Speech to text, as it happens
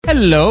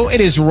Hello, it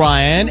is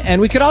Ryan,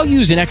 and we could all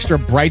use an extra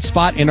bright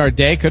spot in our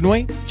day, couldn't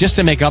we? Just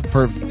to make up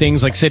for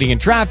things like sitting in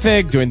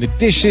traffic, doing the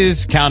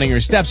dishes, counting your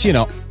steps, you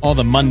know, all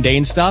the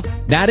mundane stuff.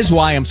 That is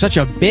why I'm such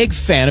a big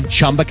fan of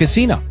Chumba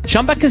Casino.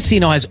 Chumba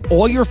Casino has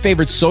all your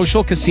favorite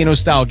social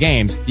casino-style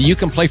games that you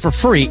can play for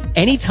free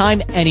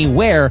anytime,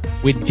 anywhere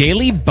with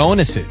daily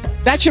bonuses.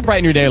 That should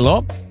brighten your day a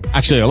little.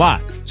 Actually, a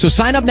lot. So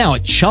sign up now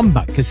at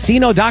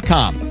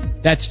ChumbaCasino.com.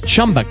 That's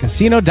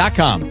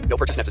ChumbaCasino.com. No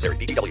purchase necessary.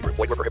 VGW Group.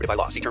 Void where prohibited by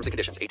law. See terms and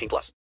conditions.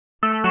 18+.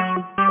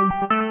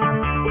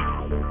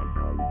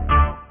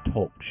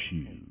 Talk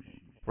shoes.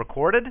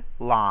 Recorded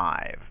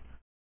live.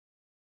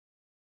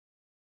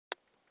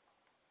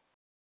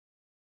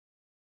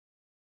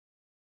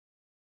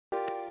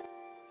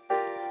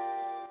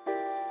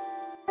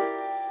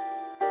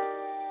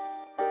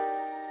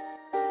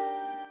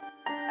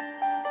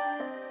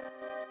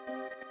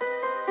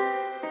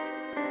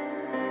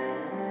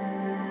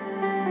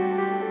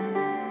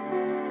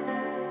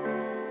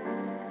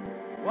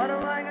 What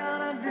am I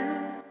gonna do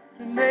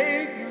to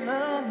make you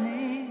love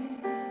me?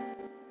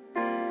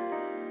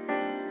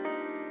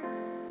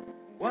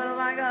 What am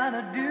I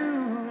gonna do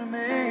to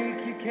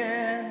make you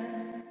care?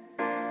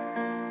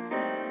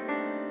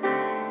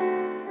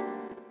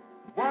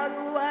 What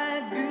do I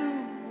do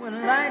when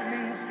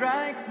lightning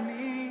strikes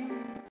me?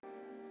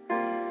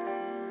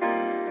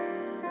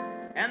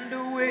 And to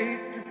wait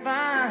to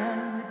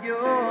find that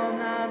you're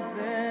not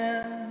there.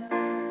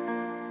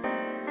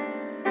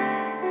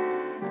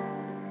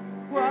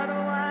 What do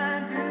I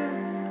do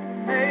to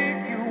make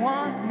you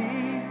want me?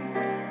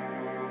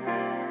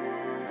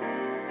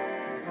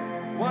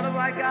 What have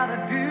I gotta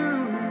do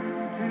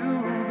to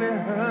be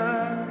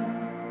heard?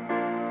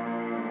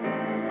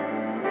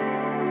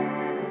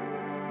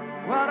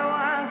 What do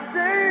I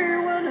say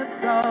when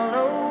it's all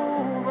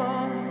over?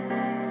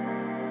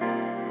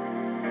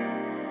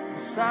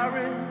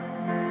 Sorry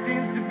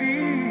seems to be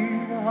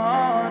the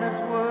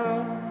hardest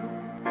word.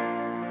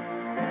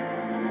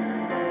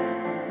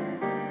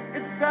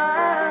 It's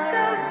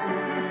time,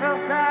 so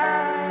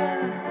sad.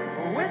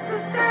 It's a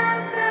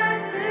sad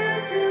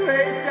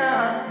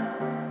situation,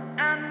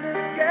 and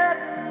it's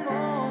getting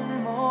more and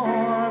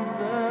more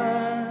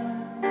absurd.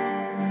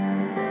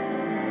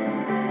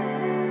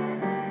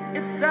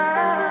 It's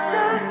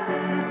sad,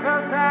 so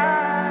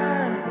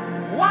sad.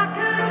 Why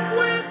can't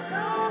we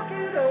talk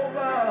it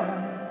over?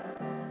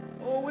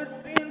 Oh, it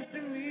seems to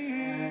me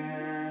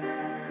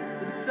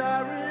that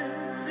sorry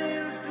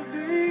seems to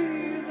be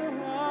the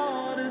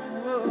hardest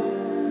word.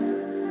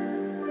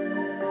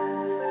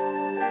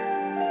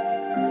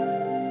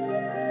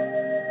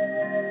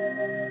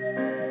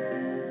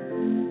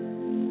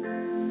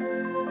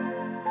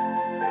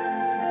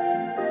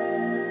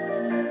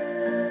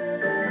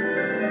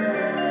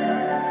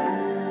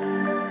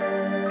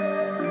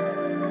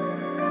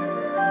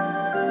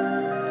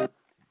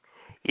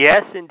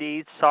 Yes,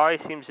 indeed. Sorry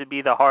seems to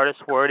be the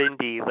hardest word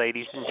indeed,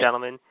 ladies and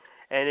gentlemen.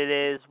 And it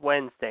is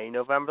Wednesday,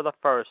 November the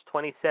 1st,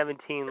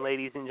 2017,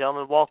 ladies and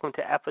gentlemen. Welcome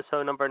to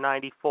episode number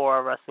 94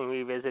 of Wrestling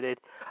Revisited.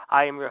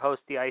 I am your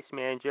host, the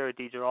Iceman, Jared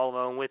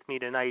DiGirolamo, and with me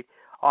tonight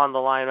on the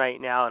line right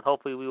now, and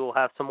hopefully we will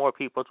have some more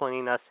people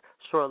joining us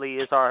shortly,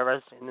 is our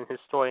resident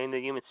historian, the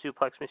human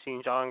suplex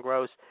machine, John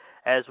Gross,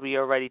 as we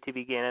are ready to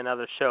begin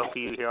another show for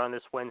you here on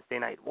this Wednesday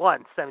night.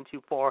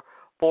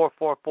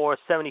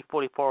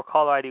 1-724-444-7044,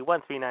 caller ID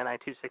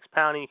 139926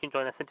 #. You can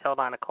join us until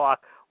 9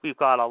 o'clock. We've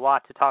got a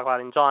lot to talk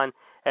about. And John,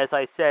 as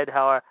I said,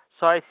 however,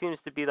 sorry seems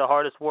to be the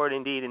hardest word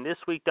indeed. And this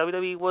week,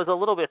 WWE was a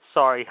little bit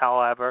sorry,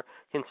 however,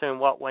 concerning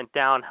what went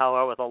down,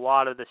 however, with a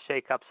lot of the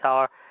shakeups,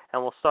 however.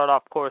 And we'll start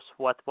off, of course,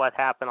 with what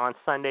happened on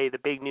Sunday. The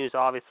big news,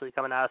 obviously,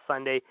 coming out of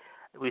Sunday,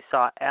 we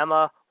saw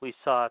Emma, we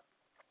saw,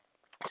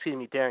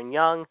 Darren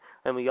Young,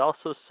 and we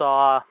also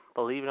saw,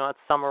 believe it or not,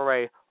 Summer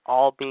Rae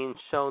all being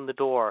shown the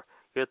door.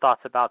 Your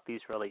thoughts about these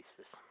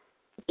releases?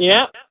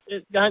 Yep,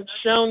 it got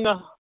shown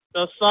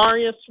the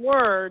sorriest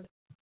word.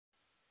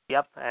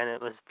 Yep, and it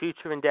was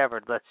future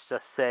endeavored, let's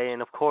just say.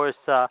 And, of course,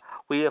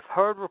 we have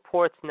heard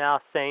reports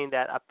now saying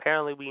that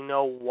apparently we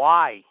know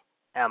why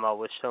Emma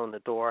was shown the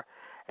door.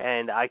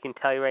 And I can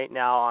tell you right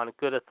now on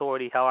good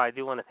authority how I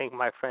do want to thank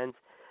my friends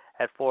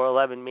at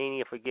 411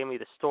 Mania for giving me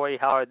the story.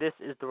 However, this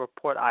is the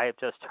report I have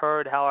just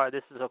heard. However,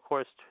 this is, of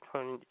course,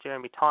 from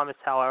Jeremy Thomas.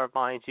 However,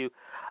 mind you,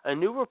 a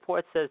new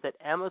report says that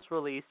Emma's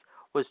release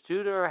was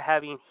due to her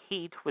having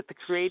heat with the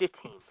creative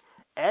team.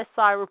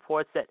 SI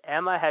reports that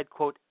Emma had,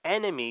 quote,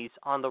 enemies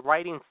on the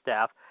writing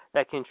staff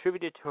that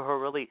contributed to her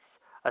release,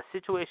 a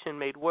situation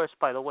made worse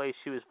by the way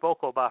she was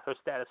vocal about her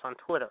status on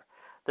Twitter.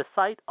 The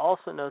site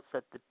also notes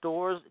that the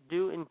doors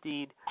do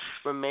indeed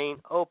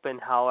remain open,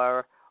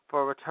 however,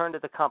 for a return to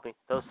the company,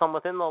 though some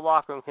within the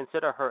locker room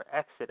consider her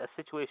exit a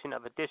situation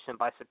of addition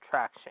by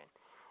subtraction.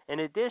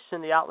 In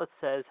addition, the outlet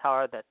says,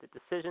 however, that the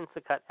decisions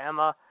to cut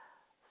Emma,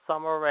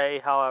 Summer Rae,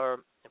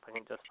 however, if I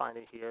can just find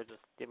it here,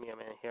 just give me a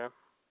minute here,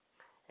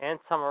 and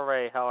Summer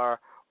Rae, however,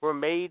 were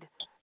made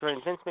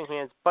during Vince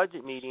McMahon's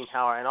budget meeting,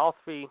 however, and all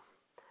three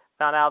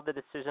found out the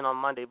decision on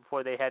Monday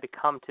before they had to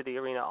come to the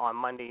arena on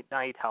Monday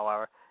night,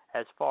 however,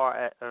 as far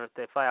as or if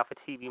they fly out for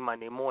TV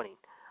Monday morning.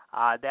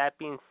 That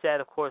being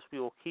said, of course, we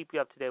will keep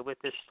you up to date with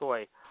this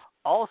story.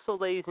 Also,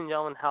 ladies and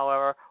gentlemen,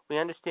 however, we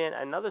understand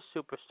another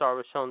superstar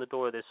was shown the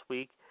door this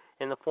week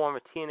in the form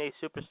of TNA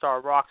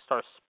superstar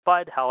Rockstar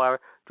Spud, however,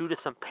 due to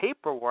some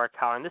paperwork,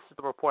 however, and this is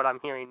the report I'm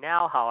hearing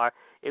now, however,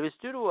 it was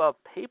due to a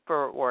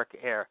paperwork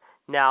error.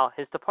 Now,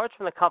 his departure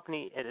from the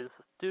company, it is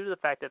due to the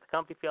fact that the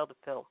company failed to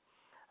fill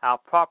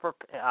out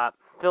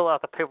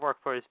the paperwork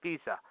for his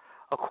visa.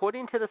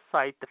 According to the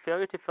site, the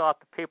failure to fill out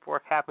the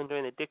paperwork happened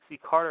during the Dixie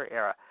Carter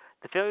era.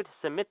 The failure to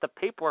submit the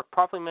paperwork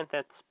properly meant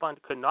that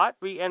Spud could not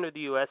re-enter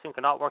the U.S. and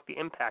could not work the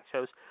Impact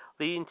shows,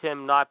 leading to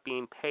him not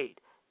being paid.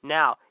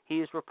 Now, he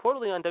is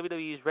reportedly on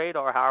WWE's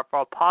radar, however,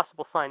 for a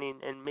possible signing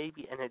and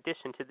maybe an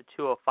addition to the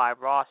 205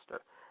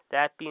 roster.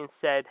 That being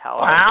said,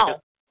 however,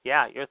 wow.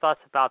 Your thoughts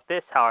about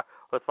this, however,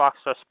 with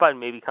Rockstar Spud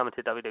maybe coming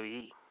to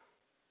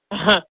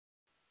WWE?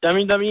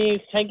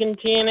 WWE's taking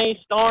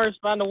TNA stars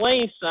by the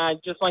wayside,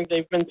 just like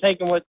they've been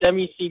taken with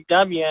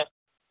WCW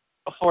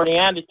before the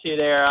Attitude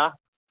Era.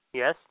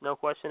 Yes, no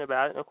question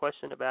about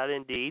it,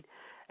 indeed.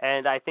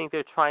 And I think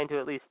they're trying to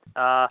at least,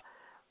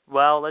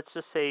 let's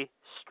just say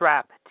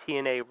strap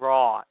TNA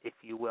Raw, if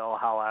you will,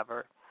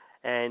 however.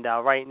 And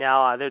right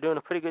now, they're doing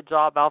a pretty good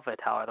job of it,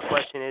 however. The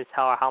question is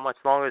how much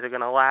longer is it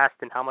going to last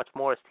and how much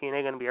more is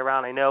TNA going to be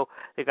around. I know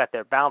they got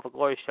their Bound for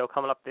Glory show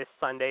coming up this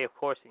Sunday, of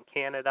course, in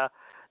Canada.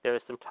 There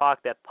is some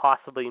talk that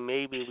possibly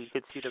maybe we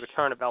could see the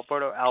return of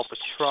Alberto El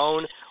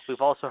Patron.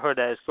 We've also heard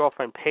that his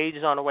girlfriend Paige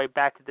is on her way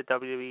back to the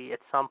WWE at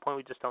some point.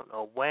 We just don't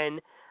know when.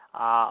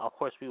 Of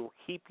course, we will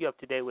keep you up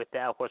to date with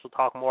that. Of course, we'll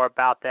talk more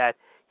about that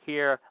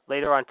here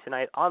later on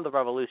tonight on the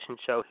Revolution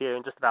Show here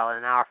in just about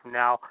an hour from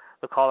now.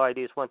 The caller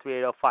ID is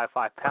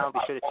 138-055-POUND. Be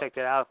sure to check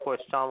that out. Of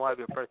course, John will have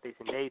your birthdays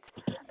and dates.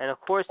 And,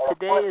 of course,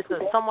 today is a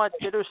somewhat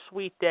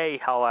bittersweet day,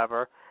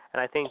 however. And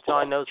I think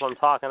John knows what I'm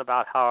talking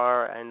about,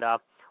 however. And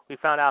we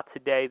found out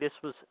today this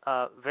was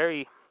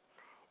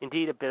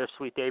indeed a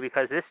bittersweet day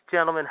because this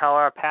gentleman,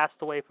 however, passed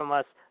away from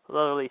us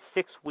literally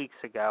 6 weeks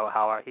ago,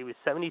 however. He was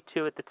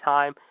 72 at the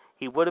time.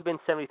 He would have been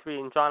 73.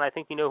 And, John, I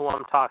think you know who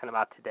I'm talking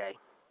about today.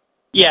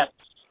 Yes.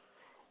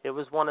 It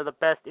was one of the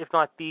best, if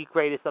not the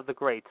greatest of the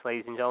greats,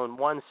 ladies and gentlemen.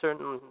 One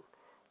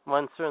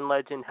certain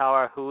legend,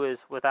 however, who is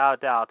without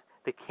a doubt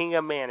the king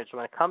of managers.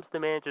 When it comes to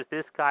managers,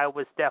 this guy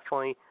was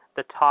definitely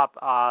the top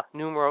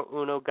numero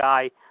uno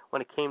guy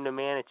when it came to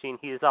managing.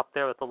 He is up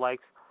there with the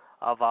likes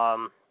of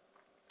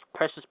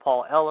Precious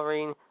Paul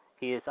Ellering.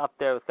 He is up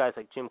there with guys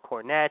like Jim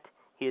Cornette.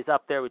 He is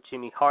up there with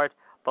Jimmy Hart.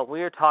 But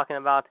we are talking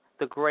about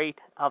the great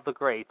of the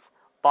greats,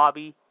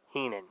 Bobby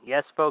Heenan.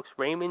 Yes, folks,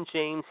 Raymond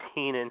James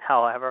Heenan,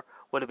 however,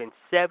 would have been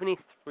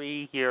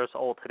 73 years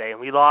old today. And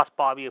we lost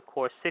Bobby, of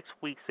course, 6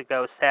 weeks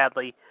ago,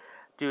 sadly,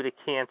 due to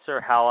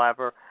cancer,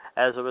 however.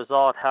 As a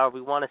result, however,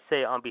 we want to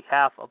say on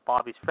behalf of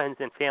Bobby's friends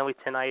and family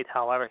tonight,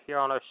 however, here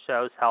on our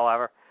shows,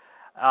 however,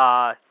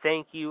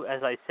 thank you,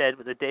 as I said,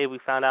 the day we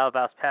found out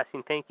about his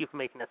passing, thank you for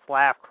making us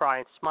laugh, cry,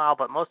 and smile.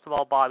 But most of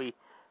all, Bobby,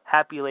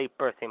 happy late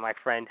birthday, my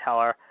friend.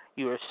 However,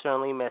 you are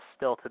certainly missed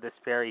still to this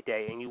very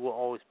day, and you will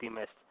always be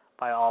missed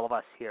by all of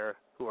us here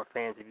who are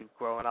fans of you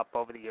growing up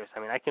over the years. I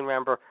mean, I can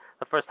remember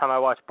the first time I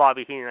watched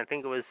Bobby Heenan, I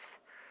think it was,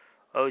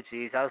 I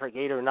was like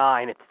 8 or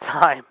 9 at the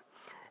time.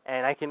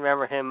 And I can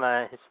remember him,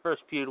 his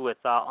first feud with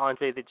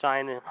Andre the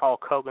Giant and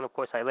Hulk Hogan. Of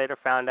course, I later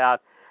found out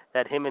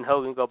that him and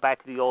Hogan go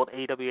back to the old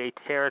AWA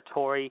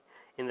territory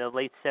in the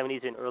late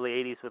 70s and early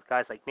 80s with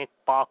guys like Nick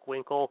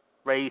Bockwinkel,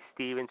 Ray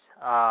Stevens.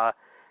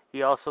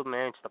 He also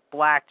managed the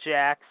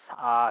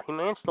Blackjacks. He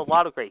managed a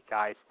lot of great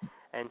guys.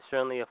 And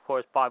certainly, of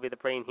course, Bobby the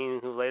Brain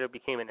Heenan, who later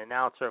became an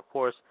announcer, of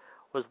course,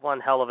 was one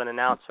hell of an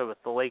announcer with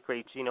the late,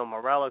 great Gino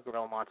Morella,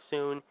 Gorilla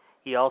Monsoon.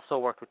 He also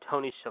worked with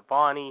Tony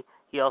Schiavone.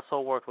 He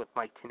also worked with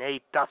Mike Tenay,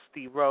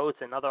 Dusty Rhodes,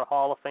 another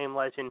Hall of Fame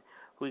legend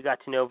who we got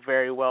to know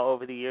very well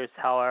over the years,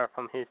 however,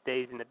 from his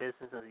days in the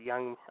business as a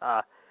young,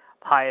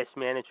 pious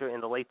manager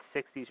in the late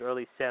 60s,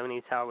 early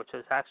 70s, however, which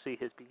was actually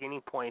his beginning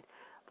point,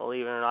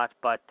 believe it or not.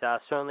 But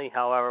certainly,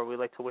 however, we'd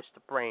like to wish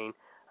the Brain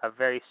a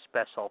very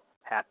special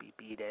happy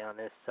B-Day on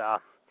this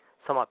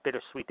somewhat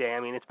bittersweet day. I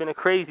mean, it's been a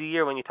crazy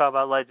year when you talk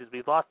about legends.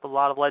 We've lost a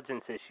lot of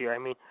legends this year. I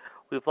mean,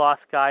 we've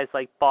lost guys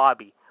like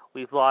Bobby.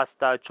 We've lost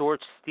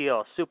George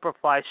Steele,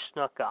 Superfly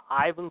Snuka,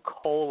 Ivan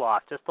Koloff,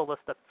 just to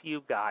list a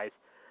few guys.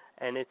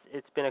 And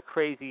it's been a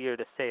crazy year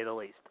to say the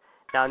least.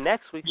 Now,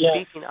 next week,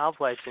 speaking of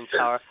legends,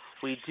 however,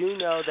 we do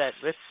know that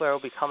Ric Flair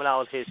will be coming out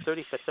with his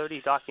 30 for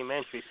 30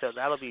 documentary, so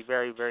that'll be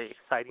very, very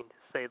exciting to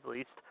say the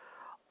least.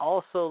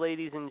 Also,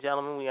 ladies and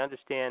gentlemen, we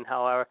understand,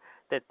 however,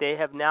 that they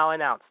have now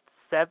announced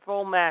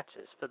several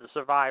matches for the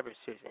Survivor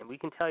Series. And we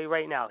can tell you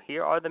right now,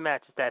 here are the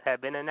matches that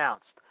have been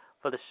announced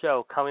for the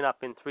show coming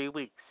up in 3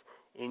 weeks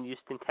in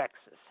Houston,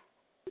 Texas.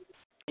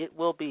 It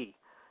will be,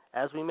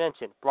 as we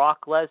mentioned,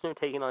 Brock Lesnar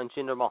taking on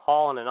Jinder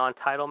Mahal in a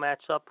non-title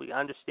matchup. We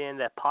understand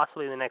that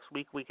possibly the next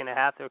week and a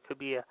half, there could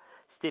be a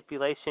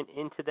stipulation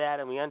into that,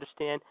 and we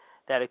understand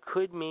that it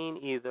could mean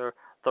either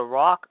The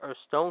Rock or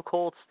Stone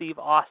Cold Steve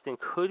Austin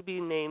could be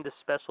named a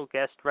special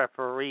guest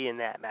referee in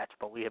that match,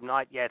 but we have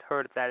not yet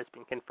heard if that has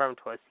been confirmed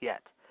to us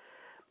yet.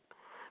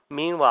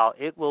 Meanwhile,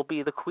 it will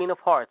be the Queen of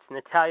Hearts,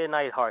 Natalya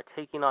Neidhart,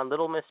 taking on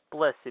Little Miss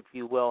Bliss, if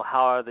you will,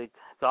 the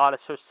goddess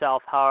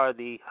herself,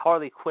 the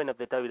Harley Quinn of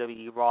the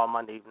WWE Raw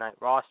Monday Night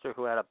roster,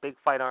 who had a big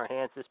fight on her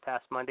hands this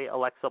past Monday,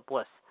 Alexa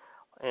Bliss,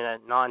 in a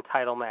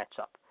non-title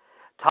matchup.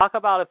 Talk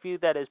about a feud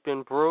that has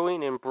been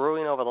brewing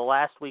over the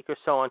last week or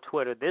so on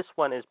Twitter. This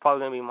one is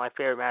probably going to be my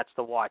favorite match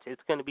to watch.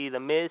 It's going to be The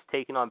Miz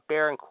taking on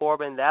Baron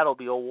Corbin. That'll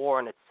be a war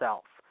in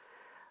itself.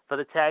 For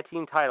the tag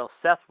team titles,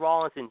 Seth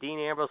Rollins and Dean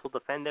Ambrose will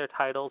defend their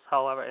titles,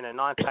 however, in a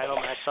non-title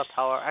matchup.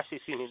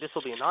 This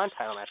will be a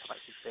non-title matchup, I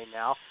should say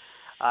now,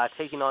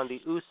 taking on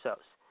the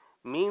Usos.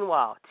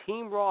 Meanwhile,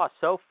 Team Raw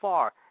so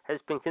far has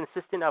been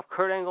consistent of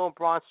Kurt Angle and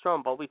Braun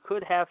Strowman, but we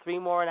could have 3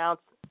 more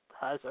announced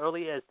as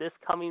early as this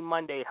coming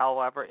Monday,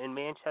 however, in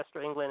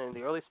Manchester, England. And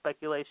the early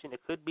speculation,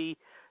 it could be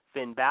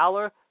Finn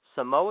Balor,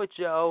 Samoa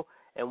Joe,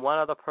 and one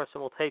other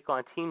person will take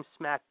on Team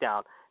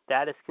SmackDown.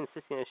 That is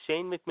consisting of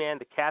Shane McMahon,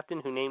 the captain,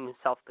 who named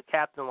himself the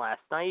captain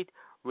last night,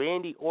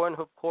 Randy Orton,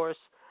 of course,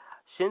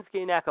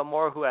 Shinsuke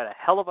Nakamura, who had a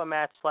hell of a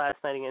match last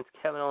night against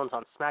Kevin Owens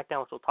on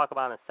SmackDown, which we'll talk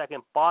about in a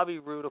second, Bobby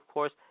Roode, of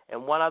course,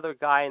 and one other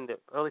guy. In the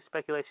early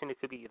speculation, it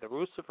could be either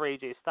Rusev or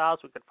AJ Styles.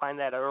 We could find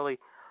that early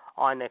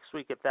on next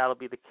week if that'll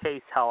be the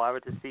case, however,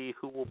 to see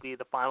who will be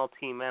the final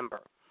team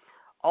member.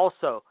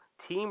 Also,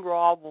 Team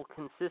Raw will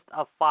consist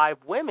of 5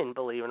 women,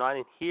 believe it or not,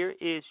 and here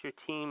is your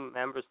team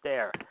members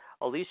there.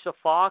 Alicia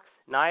Fox,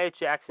 Nia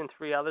Jackson,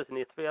 3 others, and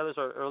the 3 others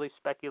are early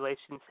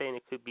speculation saying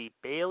it could be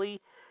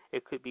Bayley,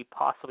 it could be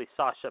possibly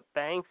Sasha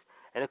Banks,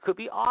 and it could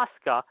be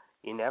Asuka.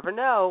 You never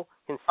know.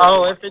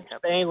 Oh, if it's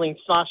Bayley,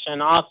 Sasha,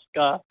 and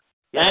Asuka,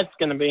 that's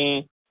going to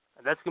be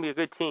a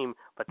good team.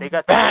 But they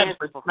got bad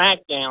for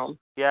SmackDown.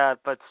 Yeah,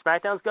 but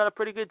SmackDown's got a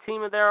pretty good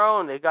team of their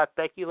own. They got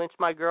Becky Lynch,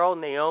 my girl,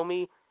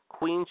 Naomi,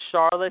 Queen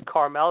Charlotte,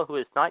 Carmella, who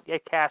has not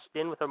yet cashed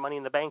in with her Money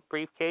in the Bank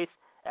briefcase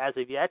as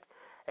of yet,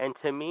 and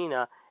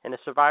Tamina in a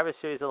Survivor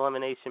Series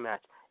elimination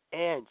match.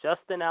 And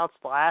just announced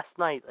last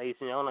night, ladies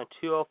and gentlemen, on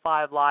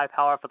 205 Live,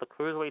 however, for the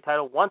Cruiserweight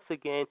title, once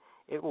again,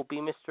 it will be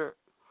Mr.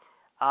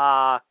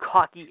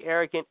 Cocky,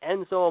 arrogant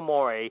Enzo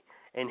Amore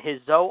and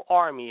his Zoe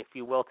Army, if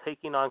you will,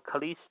 taking on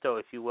Kalisto,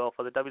 if you will,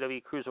 for the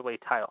WWE Cruiserweight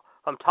title.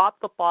 From top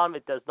to bottom,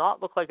 it does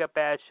not look like a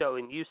bad show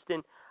in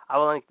Houston. I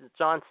would like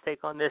John's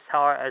take on this,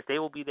 however, as they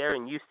will be there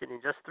in Houston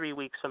in just 3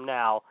 weeks from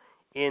now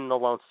in the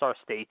Lone Star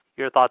State.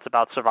 Your thoughts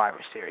about Survivor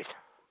Series?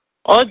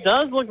 Well, it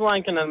does look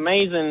like an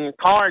amazing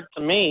card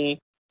to me.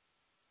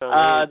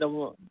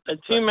 The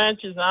 2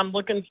 matches I'm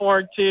looking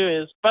forward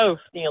to is both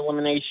the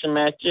elimination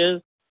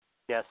matches.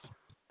 Yes.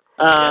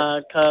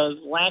 Because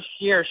last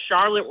year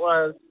Charlotte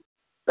was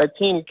the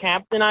team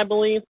captain, I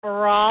believe,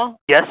 for Raw.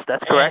 Yes,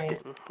 that's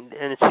correct.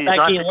 And she's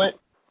Becky not.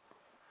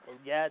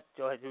 Yeah,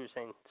 go ahead. You were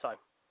saying. Sorry.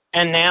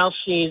 And now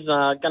she's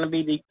going to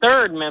be the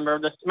 3rd member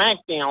of the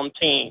SmackDown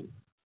team.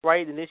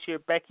 Right, and this year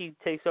Becky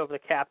takes over the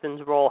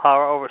captain's role,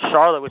 however, over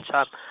Charlotte, which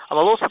I'm a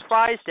little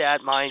surprised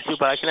at, mind you,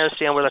 but I can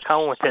understand where they're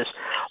coming with this.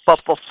 But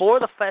before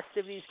the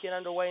festivities get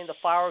underway and the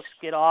fireworks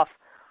get off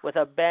with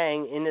a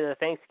bang into the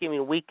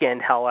Thanksgiving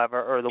weekend,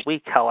 however, or the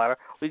week, however,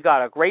 we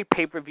got a great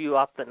pay-per-view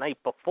up the night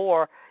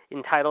before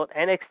entitled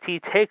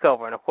NXT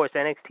TakeOver. And, of course,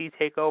 NXT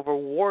TakeOver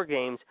War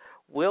Games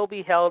will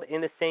be held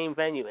in the same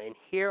venue. And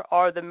here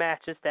are the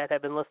matches that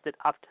have been listed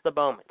up to the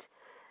moment.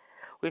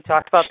 We've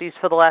talked about these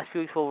for the last few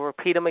weeks. We'll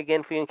repeat them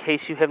again for you in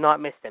case you have not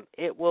missed them.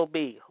 It will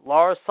be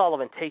Lars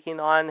Sullivan taking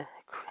on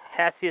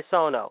Cassius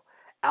Ohno.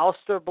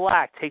 Aleister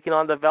Black taking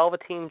on the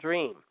Velveteen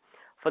Dream.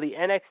 For the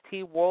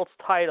NXT World's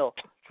title,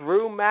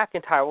 Drew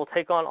McIntyre will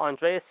take on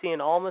Andreas Cien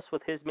Almas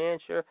with his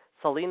manager,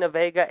 Selena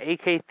Vega,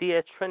 a.k.a.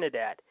 Thea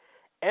Trinidad.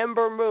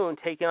 Ember Moon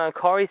taking on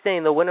Kairi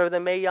Sane, the winner of the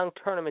Mae Young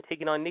Tournament,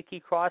 taking on Nikki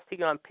Cross,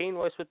 taking on Payne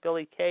Royce with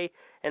Billie Kay,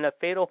 and a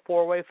fatal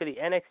 4-way for the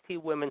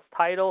NXT Women's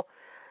title.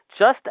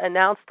 Just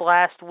announced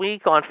last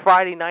week on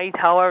Friday night.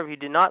 However, if you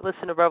did not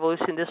listen to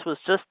Revolution, this was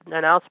just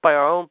announced by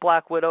our own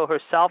Black Widow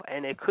herself,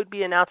 and it could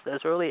be announced as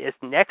early as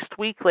next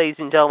week, ladies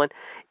and gentlemen.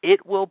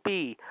 It will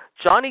be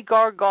Johnny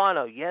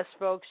Gargano. Yes,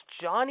 folks,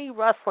 Johnny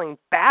Wrestling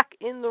back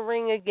in the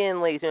ring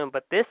again, ladies and gentlemen,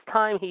 but this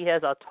time he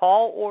has a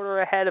tall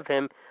order ahead of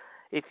him,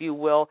 if you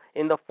will,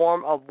 in the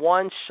form of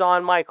one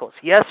Shawn Michaels.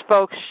 Yes,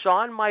 folks,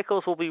 Shawn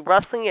Michaels will be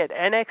wrestling at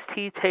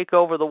NXT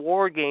TakeOver the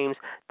War Games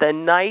the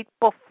night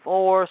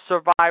before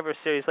Survivor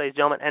Series, ladies and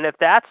gentlemen. And if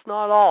that's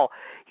not all,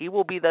 he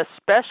will be the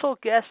special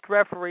guest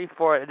referee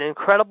for an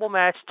incredible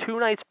match 2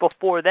 nights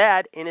before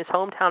that in his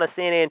hometown of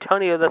San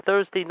Antonio the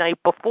Thursday night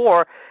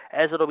before,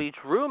 as it'll be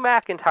Drew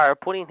McIntyre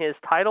putting his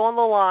title on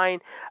the line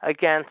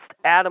against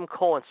Adam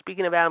Cole. And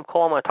speaking of Adam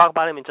Cole, I'm going to talk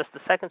about him in just a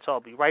second, so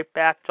I'll be right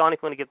back. Johnny,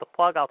 if you want to give the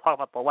plug, I'll talk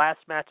about the last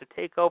match of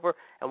TakeOver,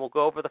 and we'll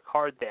go over the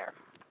card there.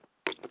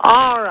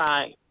 All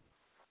right.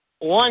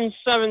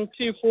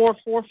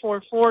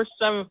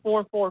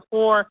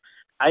 1-724-444-7444.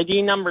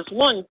 ID number's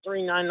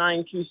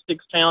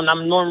 1399261.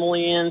 I'm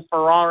normally in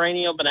for Raw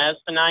Radio, but as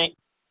tonight,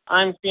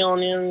 I'm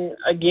feeling in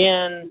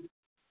again.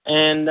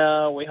 And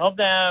we hope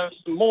to have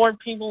some more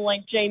people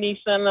like JD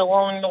said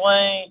along the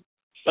way.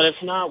 But if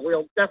not,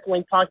 we'll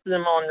definitely talk to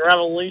them on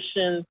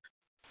Revolution.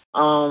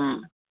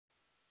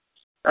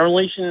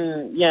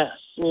 Revolution, yes,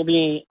 will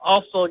be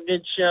also a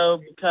good show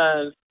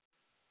because,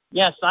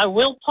 yes, I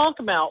will talk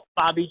about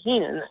Bobby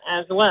Heenan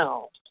as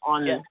well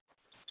on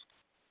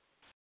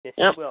Yes,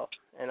 Yep. you will.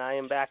 And I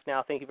am back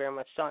now. Thank you very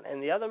much, Sean.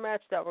 And the other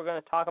match that we're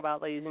going to talk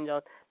about, ladies and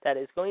gentlemen, that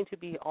is going to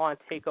be on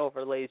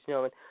TakeOver, ladies and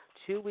gentlemen,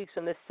 2 weeks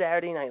from this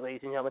Saturday night,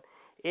 ladies and gentlemen,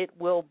 it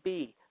will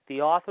be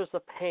the Authors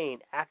of Pain,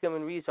 Akam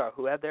and Rezar,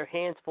 who have their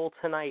hands full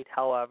tonight,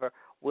 however,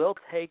 will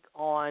take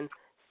on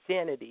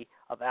Sanity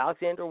of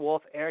Alexander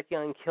Wolf, Eric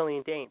Young, and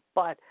Killian Dane.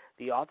 But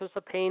the Authors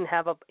of Pain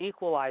have an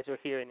equalizer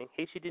here, and in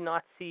case you did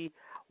not see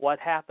what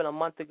happened a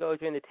month ago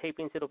during the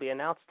tapings, it'll be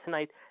announced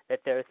tonight that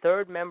their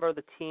third member of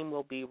the team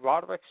will be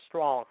Roderick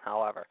Strong,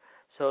 however.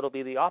 So it'll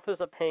be the Authors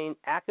of Pain,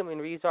 Akam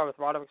and Rezar with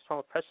Roderick Strong,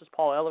 with Precious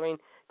Paul Ellering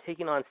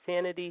taking on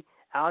Sanity,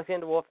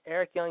 Alexander Wolf,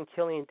 Eric Young,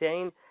 Killian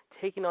Dane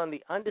taking on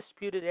the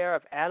Undisputed Era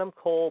of Adam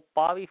Cole,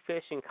 Bobby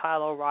Fish, and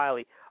Kyle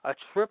O'Reilly. A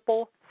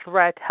triple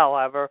threat,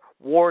 however,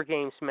 War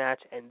Games match,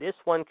 and this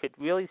one could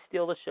really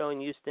steal the show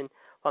in Houston.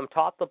 From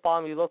top to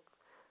bottom,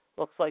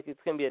 looks like it's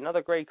going to be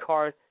another great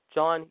card.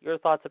 John, your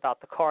thoughts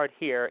about the card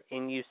here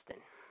in Houston?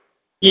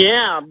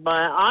 Yeah, but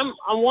I'm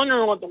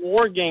wondering what the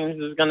War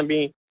Games is going to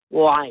be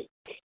like.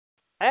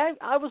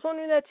 I was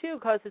wondering that too,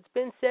 because it's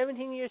been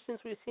 17 years since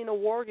we've seen a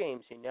War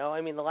Games, you know.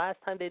 I mean, the last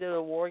time they did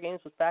a War Games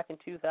was back in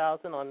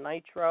 2000 on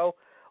Nitro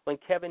when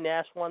Kevin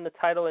Nash won the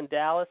title in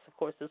Dallas. Of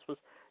course, this was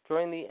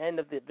during the end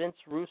of the Vince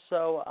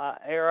Russo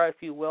era, if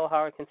you will,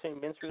 however,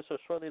 considering Vince Russo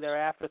shortly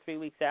thereafter, 3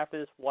 weeks after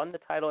this, won the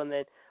title, and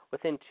then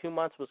within 2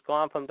 months was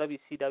gone from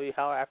WCW,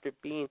 however, after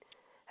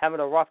having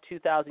a rough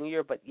 2000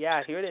 year. But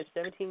yeah, here it is,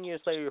 17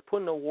 years later, you're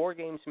putting a War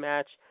Games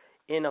match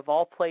in, of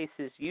all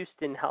places,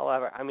 Houston,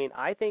 however. I mean,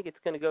 I think it's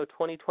going to go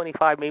 20,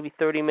 25, maybe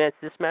 30 minutes.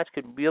 This match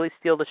could really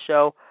steal the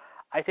show.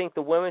 I think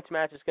the women's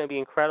match is going to be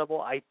incredible.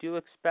 I do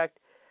expect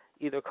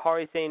either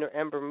Kairi Sane or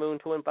Ember Moon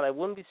to win, but I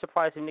wouldn't be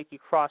surprised if Nikki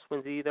Cross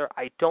wins either.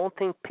 I don't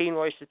think Peyton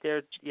Royce is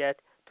there yet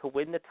to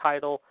win the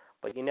title,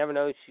 but you never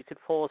know. She could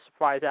pull a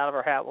surprise out of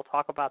her hat. We'll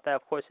talk about that,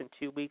 of course, in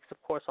 2 weeks,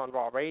 of course, on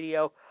Raw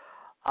Radio.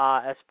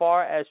 As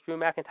far as Drew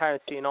McIntyre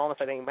and Cien Almas,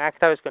 I think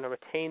McIntyre is going to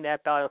retain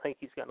that belt. I don't think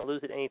he's going to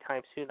lose it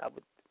anytime soon. I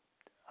would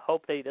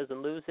hope that he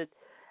doesn't lose it.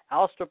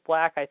 Aleister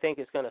Black, I think,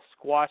 is going to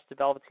squash the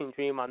Velveteen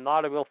Dream. I'm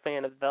not a real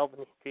fan of the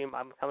Velveteen Dream.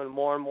 I'm becoming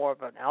more and more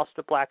of an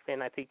Aleister Black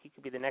fan. I think he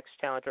could be the next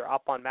challenger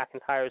up on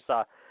McIntyre's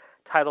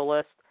title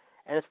list.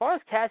 And as far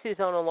as Cassius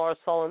Ohno and Lars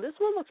Sullivan, this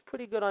one looks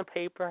pretty good on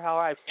paper.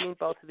 However, I've seen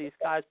both of these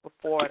guys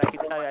before, and I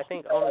can tell you, I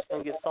think Ohno's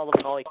going to give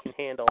Sullivan all he can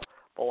handle.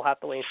 But we'll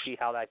have to wait and see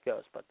how that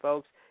goes. But,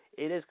 folks,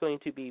 it is going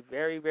to be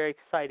very, very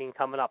exciting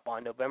coming up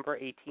on November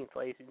 18th,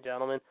 ladies and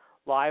gentlemen,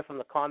 live from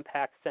the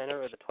Compact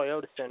Center, or the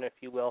Toyota Center, if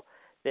you will,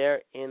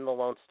 there in the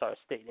Lone Star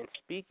State. And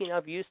speaking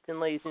of Houston,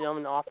 ladies and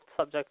gentlemen, off the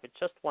subject for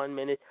just 1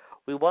 minute,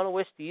 we want to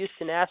wish the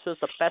Houston Astros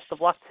the best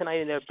of luck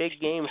tonight in their big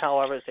game,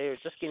 however, as they are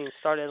just getting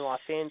started in Los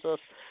Angeles.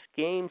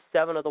 Game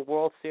 7 of the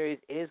World Series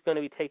is going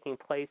to be taking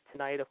place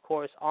tonight, of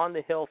course, on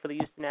the hill for the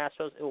Houston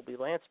Astros. It will be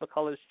Lance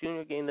McCullers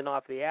Jr. getting the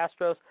nod for the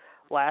Astros.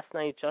 Last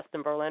night,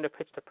 Justin Verlander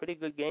pitched a pretty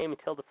good game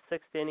until the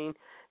 6th inning.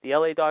 The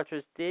LA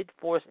Dodgers did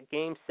force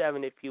Game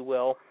 7, if you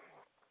will,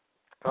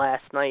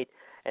 last night,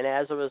 and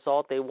as a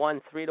result, they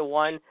won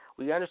 3-1.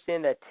 We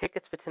understand that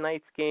tickets for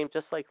tonight's game,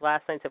 just like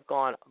last night's, have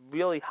gone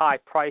really high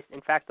priced.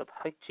 In fact, the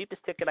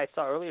cheapest ticket I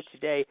saw earlier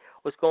today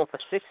was going for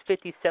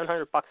 $650,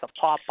 $700 a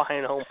pop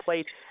behind home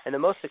plate, and the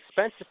most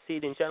expensive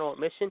seat in general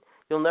admission,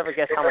 you'll never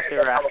guess how much they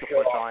were asking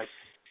for, John.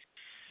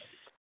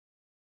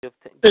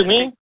 To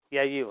me?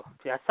 Yeah, you.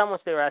 Yeah, how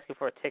much they were asking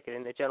for a ticket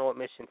in the general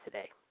admission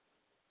today.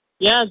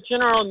 Yeah,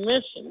 general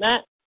admission.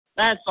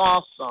 That's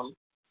awesome.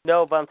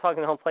 No, but I'm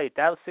talking home plate.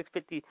 That was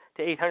 $650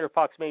 to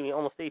 $800, maybe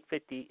almost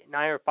 $850,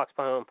 $900 behind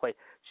home plate.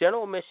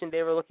 General admission,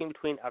 they were looking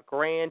between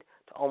 $1,000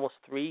 to almost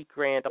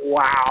 $3,000.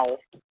 Wow.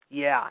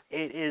 Yeah,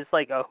 it is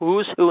like a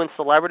who's who in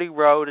Celebrity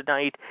Row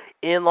tonight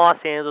in Los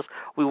Angeles.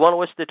 We want to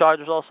wish the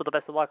Dodgers also the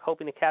best of luck,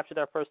 hoping to capture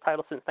their first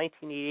title since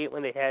 1988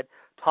 when they had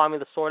Tommy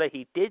Lasorda.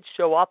 He did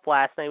show up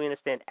last night, we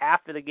understand,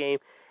 after the game.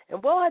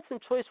 And Will had some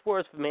choice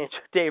words for manager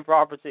Dave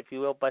Roberts, if you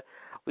will, but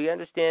we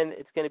understand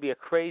it's going to be a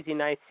crazy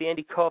night.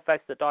 Sandy Koufax,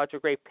 the Dodger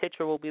great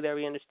pitcher, will be there,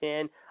 we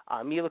understand.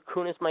 Mila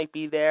Kunis might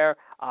be there.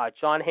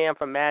 John Hamm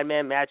from Mad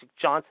Men, Magic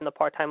Johnson, the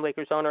part-time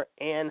Lakers owner,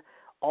 and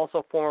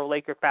also former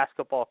Laker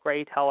basketball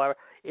great. However,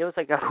 it was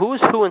like a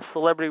who's who in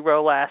Celebrity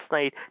Row last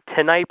night.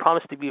 Tonight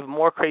promised to be even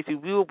more crazy.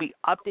 We will be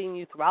updating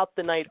you throughout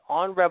the night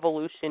on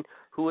Revolution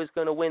who is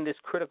going to win this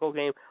critical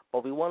game.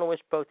 But we want to wish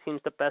both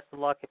teams the best of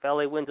luck. If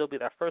LA wins, it'll be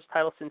their first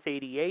title since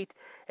 '88.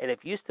 And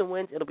if Houston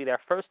wins, it'll be their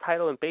first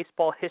title in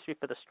baseball history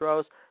for the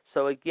Stros.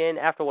 So, again,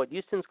 after what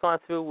Houston's gone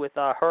through with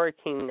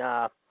Hurricane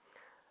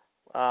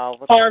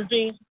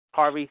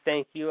Harvey,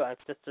 thank you. I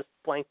just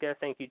blanked there.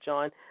 Thank you,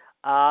 John.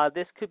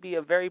 This could be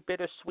a very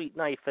bittersweet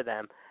night for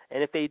them.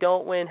 And if they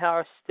don't win,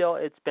 however, still,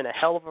 it's been a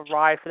hell of a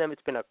ride for them.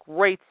 It's been a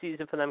great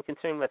season for them,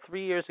 considering that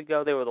 3 years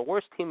ago they were the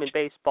worst team in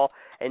baseball,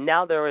 and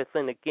now they're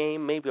in a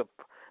game, maybe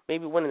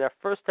winning their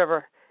first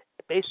ever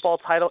baseball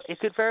title. It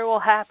could very well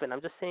happen.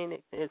 I'm just saying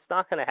it's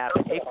not going to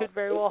happen. It could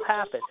very well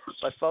happen.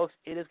 But, folks,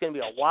 it is going to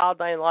be a wild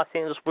night in Los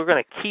Angeles. We're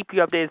going to keep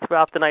you updated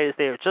throughout the night as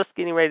they are just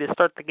getting ready to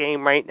start the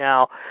game right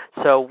now.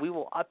 So we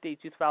will update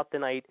you throughout the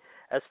night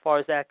as far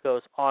as that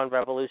goes on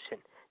Revolution.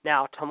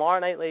 Now, tomorrow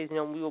night, ladies and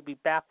gentlemen, we will be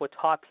back with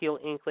Top Heel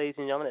Inc., ladies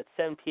and gentlemen, at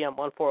 7 p.m.,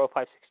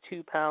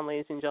 140-562-pound,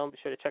 ladies and gentlemen. Be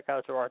sure to check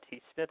out Gerard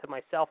T. Smith and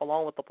myself,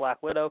 along with the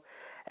Black Widow.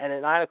 And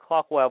at 9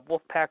 o'clock, we'll have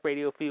Wolfpack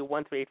Radio for you,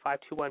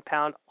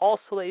 138-521-pound.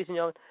 Also, ladies and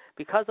gentlemen,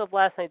 because of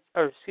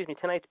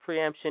tonight's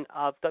preemption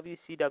of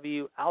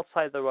WCW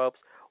Outside the Ropes,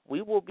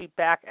 we will be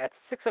back at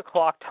 6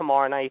 o'clock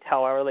tomorrow night,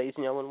 however, ladies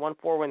and gentlemen,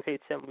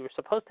 14187. We were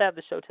supposed to have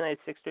the show tonight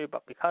at 6:30,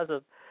 but because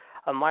of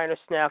a minor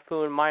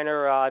snafu and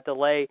minor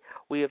delay,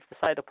 we have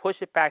decided to push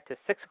it back to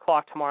 6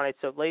 o'clock tomorrow night.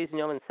 So, ladies and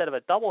gentlemen, instead of a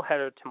double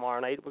header tomorrow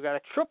night, we've got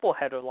a triple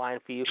header line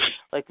for you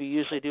like we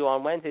usually do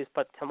on Wednesdays.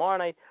 But tomorrow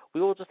night,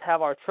 we will just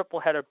have our triple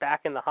header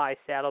back in the high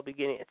saddle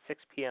beginning at 6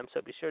 p.m.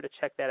 So be sure to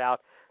check that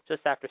out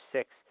just after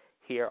 6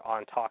 here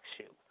on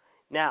TalkShoe.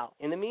 Now,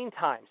 in the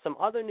meantime, some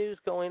other news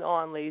going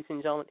on, ladies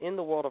and gentlemen, in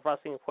the world of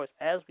wrestling. Of course,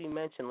 as we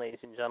mentioned, ladies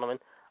and gentlemen,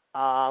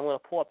 I'm going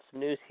to pull up some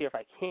news here if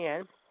I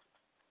can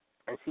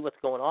and see what's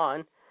going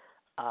on.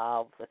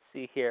 Let's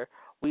see here.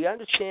 We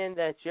understand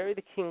that Jerry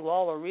the King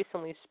Lawler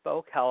recently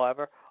spoke,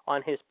 however,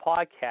 on his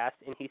podcast,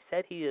 and he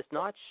said he is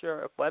not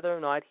sure of whether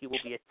or not he will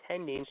be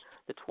attending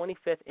the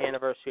 25th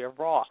anniversary of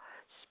Raw.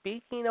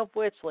 Speaking of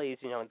which, ladies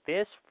and gentlemen,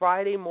 this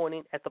Friday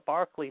morning at the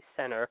Barclays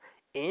Center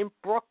in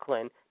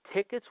Brooklyn,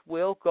 tickets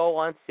will go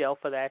on sale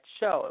for that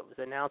show. It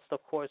was announced, of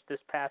course, this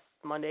past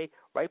Monday,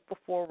 right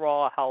before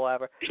Raw,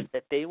 however,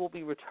 that they will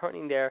be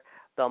returning there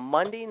the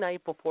Monday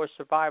night before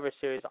Survivor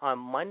Series on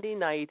Monday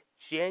night,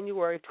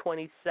 January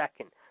 22nd.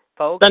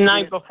 Folks, the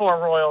night before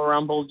Royal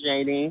Rumble,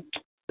 JD.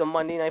 The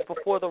Monday night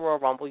before the Royal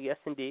Rumble, yes,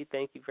 indeed.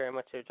 Thank you very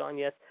much, Sir John.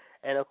 Yes,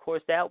 and of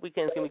course that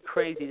weekend is going to be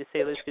crazy to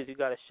say this because you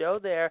got a show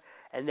there,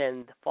 and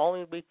then the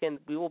following weekend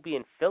we will be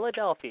in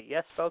Philadelphia.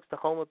 Yes, folks, the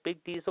home of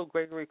Big Diesel,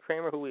 Gregory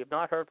Kramer, who we have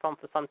not heard from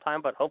for some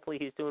time, but hopefully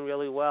he's doing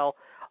really well,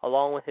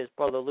 along with his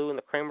brother Lou and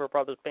the Kramer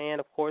Brothers Band.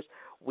 Of course,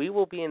 we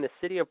will be in the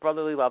city of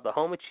brotherly love, the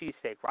home of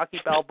cheesesteak,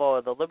 Rocky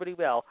Balboa, the Liberty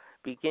Bell,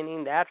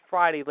 beginning that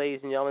Friday,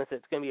 ladies and gentlemen. So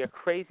it's going to be a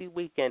crazy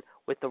weekend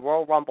with the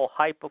Royal Rumble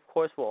hype. Of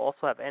course, we'll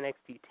also have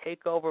NXT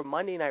TakeOver,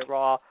 Monday Night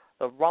Raw,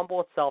 the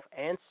Rumble itself,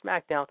 and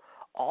SmackDown,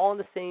 all in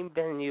the same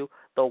venue,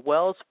 the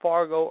Wells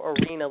Fargo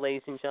Arena,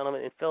 ladies and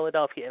gentlemen, in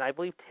Philadelphia. And I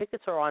believe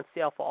tickets are on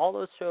sale for all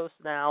those shows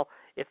now.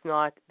 If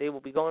not, they will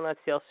be going on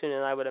sale soon,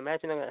 and I would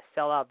imagine they're going to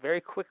sell out very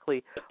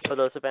quickly for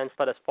those events.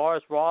 But as far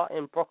as Raw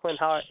in Brooklyn,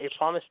 it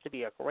promised to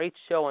be a great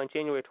show on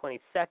January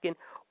 22nd.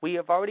 We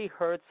have already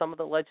heard some of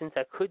the legends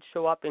that could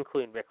show up,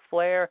 including Ric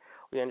Flair.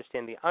 We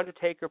understand The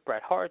Undertaker,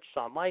 Bret Hart,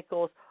 Shawn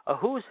Michaels, a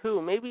who's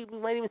who. Maybe we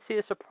might even see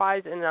a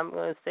surprise, and I'm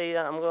going to say,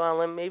 I'm going on a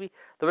limb, maybe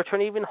the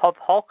return even of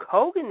Hulk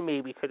Hogan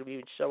maybe could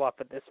even show up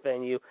at this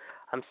venue.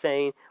 I'm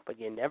saying, but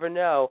you never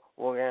know.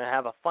 We're going to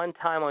have a fun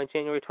time on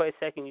January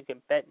 22nd. You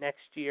can bet next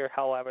year,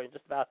 however,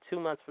 just about 2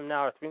 months from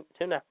now, or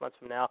 2.5 months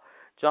from now.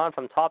 John,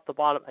 from top to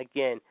bottom,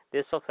 again,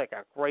 this looks like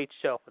a great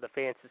show for the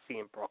fans to see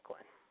in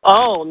Brooklyn.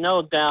 Oh,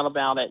 no doubt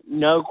about it.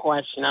 No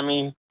question. I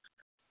mean,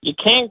 you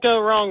can't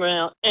go wrong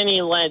without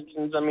any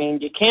legends. I mean,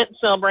 you can't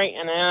celebrate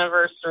an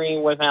anniversary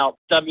without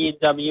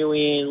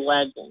WWE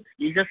legends.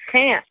 You just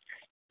can't.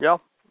 Yep.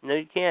 No,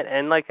 you can't.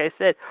 And like I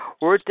said,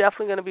 we're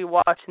definitely going to be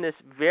watching this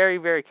very,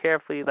 very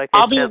carefully.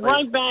 I'll be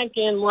right back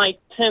in like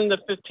 10 to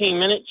 15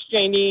 minutes,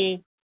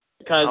 JD,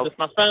 because if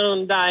my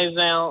phone dies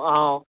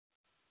out,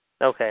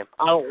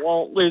 I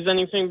won't lose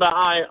anything, but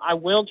I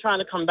will try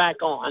to come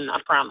back on, I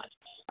promise.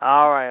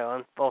 All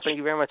right. Well, thank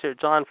you very much,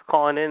 John, for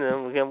calling in,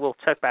 and again, we'll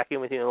check back in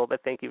with you in a little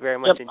bit. Thank you very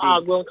much indeed. I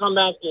will come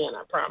back in,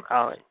 I promise.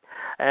 All right.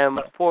 And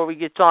before we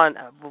get John,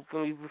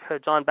 we've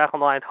had John back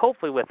on the line,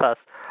 hopefully with us.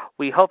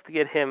 We hope to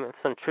get him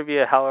some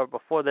trivia, however,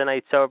 before the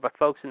night's over. But,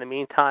 folks, in the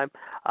meantime,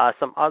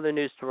 some other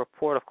news to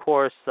report, of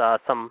course,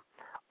 some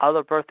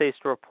other birthdays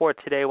to report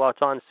today. While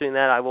John's doing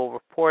that, I will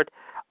report.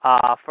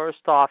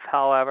 First off,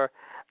 however,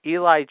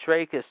 Eli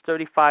Drake is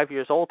 35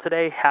 years old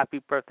today. Happy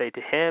birthday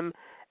to him.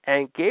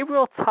 And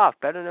Gabriel Tuff,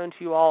 better known to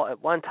you all at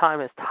one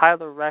time as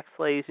Tyler Rex,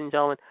 ladies and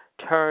gentlemen,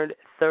 turned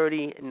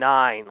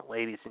 39,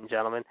 ladies and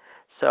gentlemen.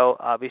 So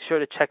be sure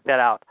to check that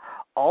out.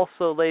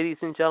 Also, ladies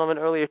and gentlemen,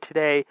 earlier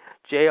today,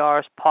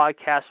 JR's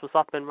podcast was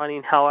up and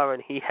running, however,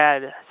 and he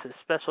had a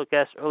special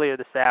guest earlier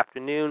this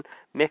afternoon,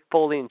 Mick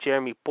Foley and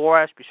Jeremy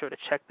Borash. Be sure to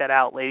check that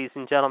out, ladies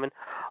and gentlemen.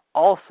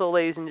 Also,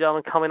 ladies and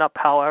gentlemen, coming up,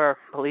 however,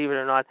 believe it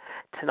or not,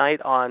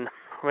 tonight on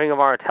Ring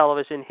of Honor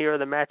television, here are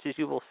the matches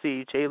you will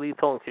see. Jay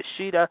Lethal and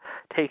Kushida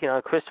taking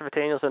on Christopher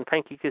Daniels and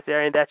Frankie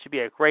Kazarian. That should be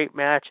a great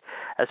match.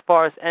 As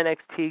far as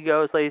NXT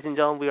goes, ladies and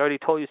gentlemen, we already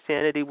told you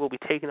Sanity will be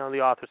taking on the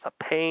Authors of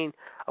Pain.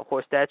 Of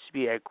course, that should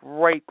be a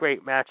great,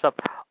 great matchup.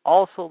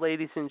 Also,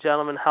 ladies and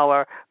gentlemen,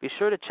 however, be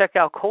sure to check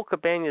out Colt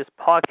Cabana's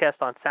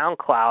podcast on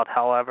SoundCloud.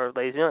 However,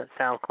 ladies and gentlemen,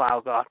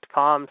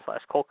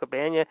 SoundCloud.com/Colt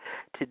Cabana.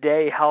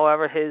 Today,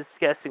 however, his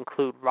guests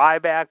include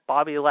Ryback,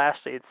 Bobby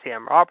Lashley, and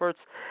Sam Roberts.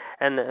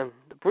 And the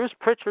Bruce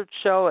Pritchard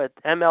Show at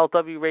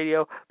MLW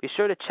Radio. Be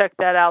sure to check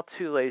that out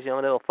too, ladies and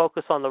gentlemen. It'll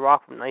focus on The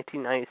Rock from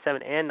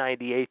 1997 and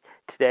 98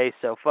 today.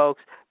 So,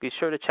 folks, be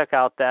sure to check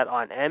out that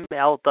on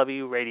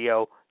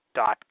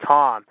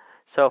MLWRadio.com.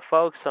 So,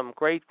 folks, some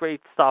great,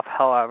 great stuff,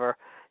 however,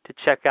 to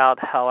check out,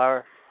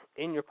 however,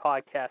 in your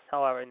podcast,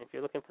 however. And if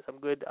you're looking for some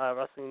good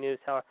wrestling news,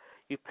 however,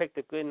 you picked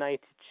a good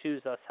night to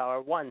choose us,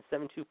 however.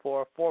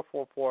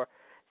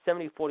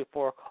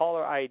 1-724-444-7044,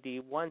 caller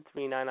ID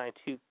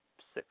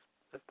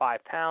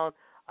 1399265#.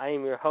 I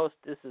am your host.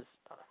 This is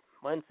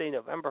Wednesday,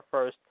 November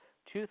 1st,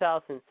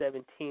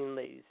 2017,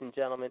 ladies and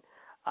gentlemen.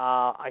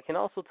 I can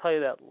also tell you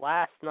that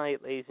last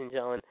night, ladies and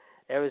gentlemen,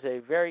 there was a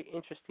very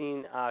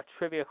interesting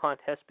trivia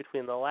contest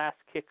between the Last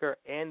Kicker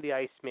and the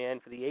Iceman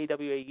for the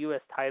AWA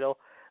US title,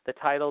 the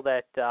title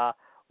that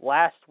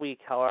last week,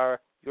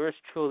 however, yours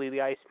truly, the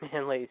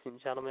Iceman, ladies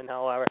and gentlemen,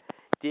 however,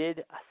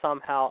 did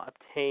somehow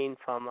obtain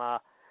from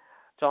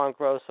John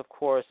Gross, of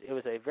course. It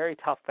was a very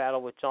tough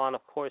battle with John,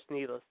 of course,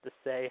 needless to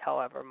say,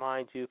 however,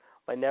 mind you,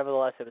 but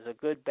nevertheless, it was a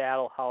good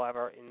battle,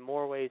 however, in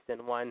more ways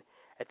than one.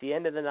 At the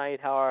end of the night,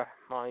 however,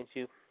 mind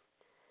you,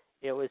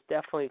 it was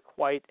definitely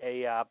quite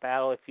a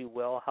battle, if you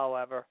will,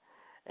 however.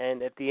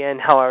 And at the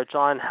end, however,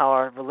 John,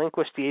 however,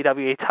 relinquished the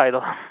AWA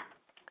title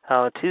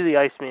to the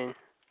Iceman.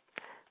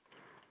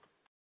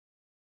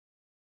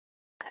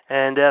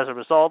 And as a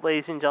result,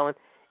 ladies and gentlemen,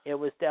 it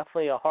was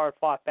definitely a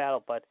hard-fought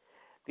battle, but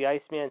the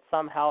Iceman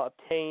somehow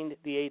obtained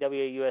the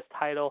AWA US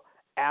title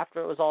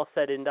after it was all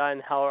said and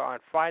done. However, on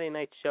Friday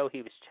night's show,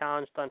 he was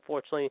challenged,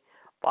 unfortunately,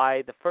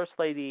 by the First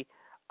Lady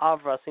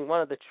of Wrestling,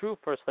 one of the true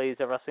First Ladies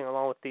of Wrestling,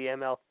 along with the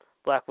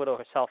Black Widow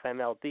herself,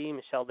 MLD,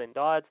 Michelle Lynn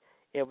Dodds.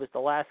 It was the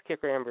Last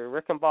Kicker, Amber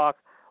Rickenbach.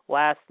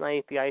 Last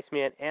night, the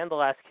Iceman and the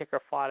Last Kicker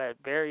fought a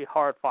very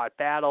hard-fought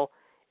battle.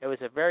 It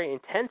was a very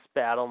intense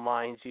battle,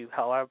 mind you,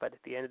 however, but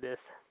at the end of this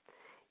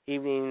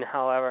evening,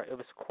 however, it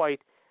was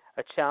quite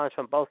a challenge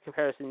from both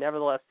competitors.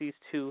 Nevertheless, these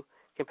two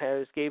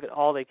competitors gave it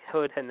all they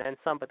could and then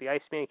some, but the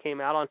Iceman came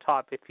out on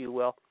top, if you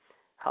will.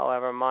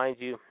 However, mind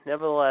you,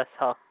 nevertheless,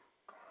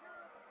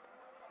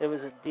 it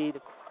was indeed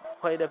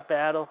quite a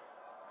battle.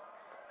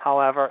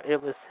 However,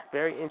 it was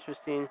very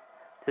interesting,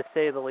 to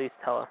say the least,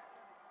 however.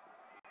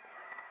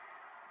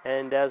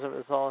 And as a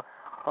result,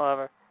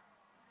 however,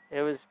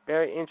 it was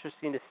very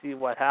interesting to see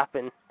what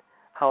happened,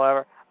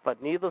 however.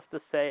 But needless to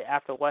say,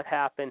 after what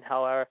happened,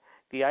 however,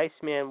 the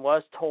Iceman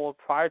was told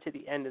prior to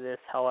the end of this,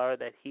 however,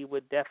 that he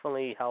would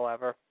definitely,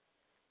 however,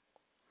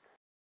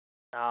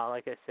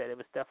 like I said, it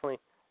was definitely,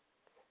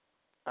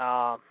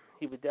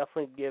 he would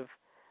definitely give,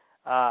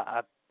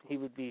 he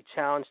would be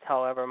challenged,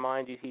 however,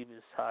 mind you, he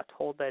was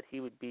told that he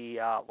would be,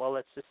 well,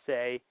 let's just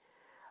say,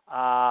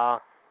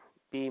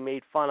 be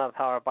made fun of,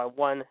 however, by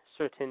one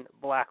certain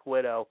Black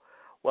Widow.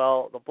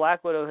 Well, the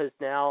Black Widow has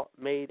now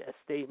made a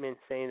statement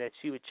saying that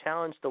she would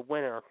challenge the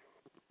winner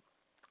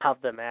of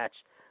the match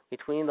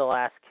between the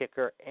Last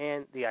Kicker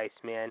and the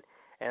Iceman.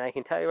 And I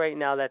can tell you right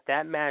now that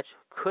that match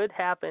could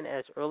happen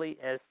as early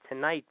as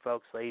tonight,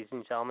 folks, ladies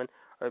and gentlemen,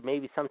 or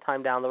maybe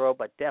sometime down the road,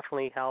 but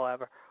definitely,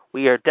 however,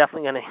 we are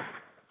definitely going to...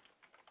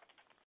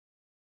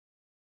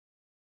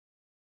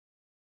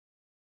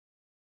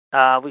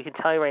 we can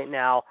tell you right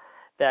now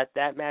that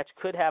that match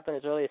could happen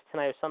as early as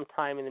tonight or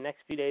sometime in the next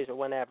few days or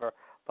whenever.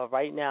 But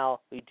right now,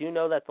 we do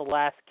know that the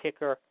Last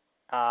Kicker,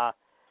 her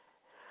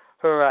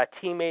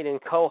teammate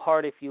and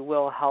cohort, if you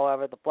will,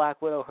 however, the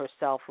Black Widow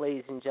herself,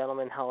 ladies and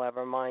gentlemen,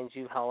 however, mind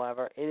you,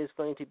 however, it is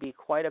going to be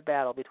quite a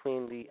battle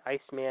between the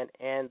Iceman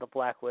and the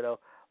Black Widow.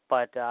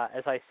 But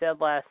as I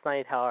said last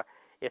night, however,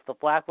 if the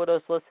Black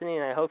Widow's listening,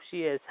 and I hope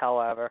she is,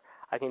 however,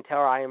 I can tell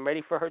her I am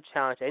ready for her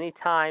challenge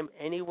anytime,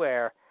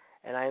 anywhere,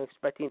 and I am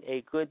expecting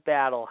a good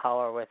battle,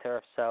 however, with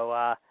her.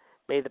 So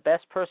may the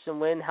best person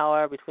win,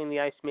 however, between the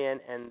Iceman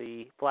and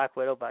the Black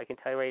Widow. But I can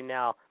tell you right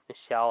now,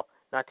 Michelle,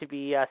 not to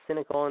be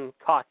cynical and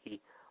cocky,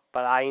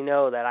 but I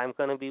know that I'm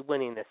going to be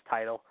winning this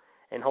title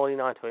and holding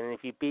on to it. And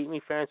if you beat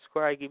me fair and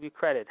square, I give you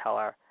credit,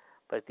 however.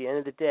 But at the end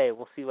of the day,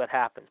 we'll see what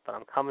happens. But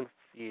I'm coming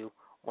for you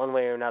one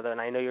way or another,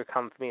 and I know you're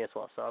coming for me as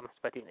well. So I'm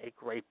expecting a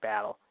great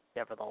battle,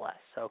 nevertheless.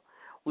 So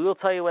we will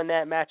tell you when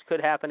that match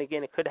could happen.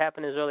 Again, it could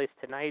happen as early as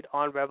tonight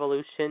on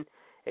Revolution.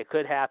 It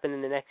could happen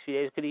in the next few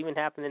days. It could even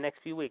happen in the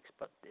next few weeks.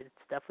 But it's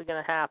definitely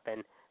going to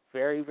happen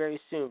very,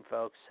 very soon,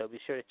 folks. So be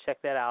sure to check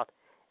that out,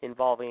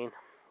 involving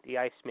the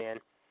Iceman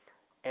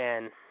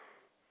and,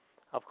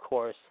 of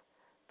course,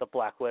 the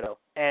Black Widow.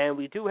 And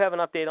we do have an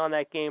update on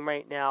that game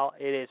right now.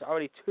 It is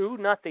already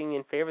 2-0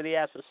 in favor of the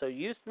Astros. So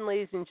Houston,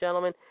 ladies and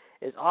gentlemen,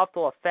 is off to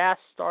a fast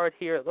start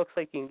here. It looks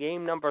like in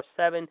game number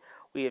 7,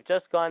 we have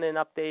just gotten an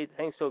update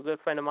thanks to a good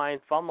friend of mine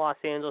from Los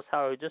Angeles.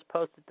 However, just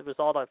posted the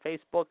result on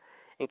Facebook.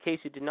 In case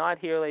you did not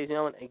hear, ladies and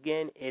gentlemen,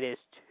 again, it is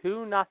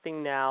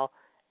 2-0 now.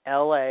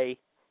 LA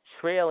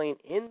trailing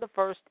in the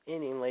first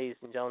inning, ladies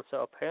and gentlemen.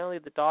 So apparently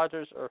the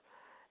Dodgers are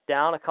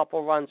down a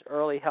couple runs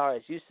early. However,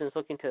 as Houston's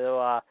looking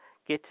to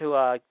get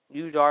to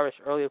Yu Darvish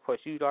early, of course,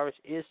 Yu Darvish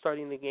is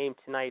starting the game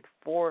tonight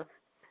for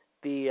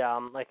the,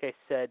 like I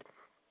said,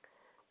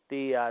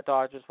 the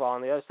Dodgers. While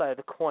on the other side of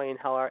the coin,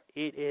 however,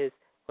 it is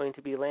going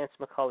to be Lance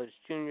McCullers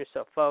Jr.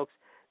 So, folks,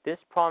 this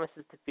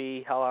promises to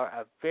be, however,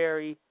 a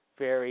very,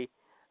 very,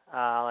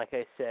 like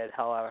I said,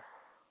 however,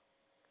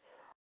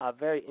 a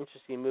very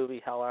interesting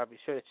movie. However, be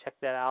sure to check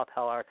that out.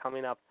 However,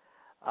 coming up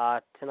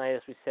tonight,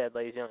 as we said,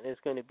 ladies and gentlemen, is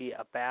going to be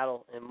a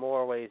battle in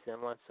more ways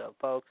than one. So,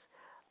 folks,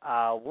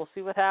 we'll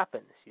see what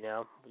happens. We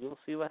will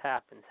see what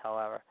happens.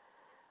 However,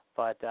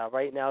 but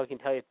right now, we can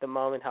tell you at the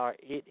moment, however,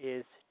 it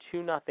is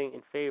 2-0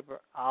 in favor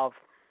of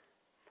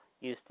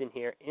Houston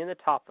here in the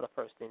top of the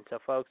first inning. So,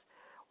 folks,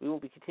 we will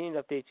be continuing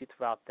to update you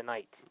throughout the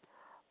night.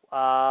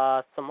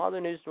 Some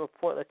other news to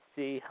report. Let's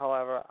see.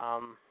 However,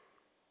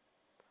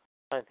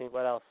 I think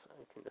what else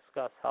we can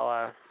discuss.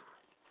 However,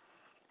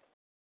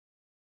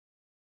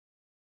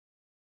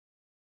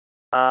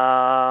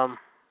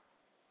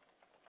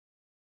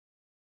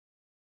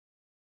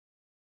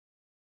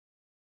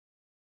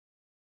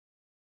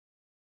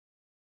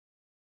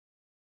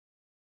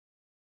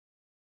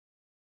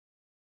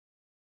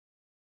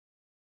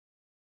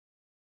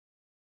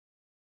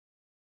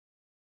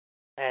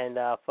 and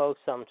folks,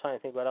 I'm trying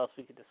to think what else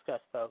we could discuss,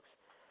 folks.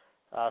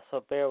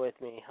 So bear with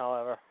me.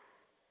 However,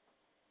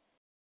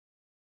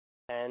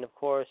 and of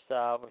course,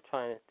 we're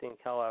trying to think.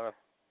 However.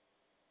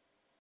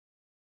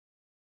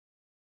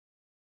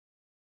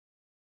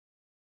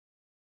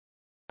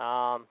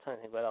 I'm trying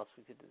to think what else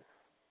we could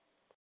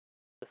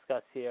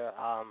discuss here.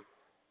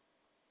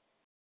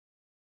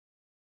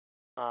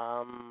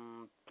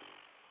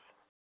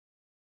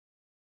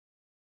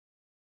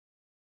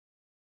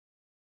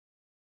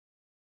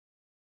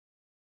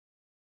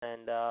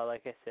 And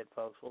like I said,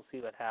 folks, we'll see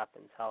what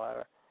happens.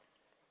 However,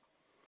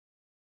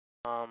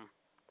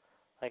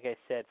 like I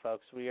said,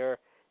 folks, we are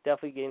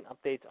definitely getting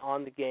updates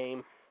on the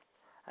game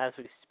as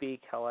we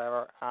speak.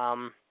 However,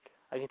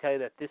 I can tell you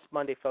that this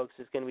Monday, folks,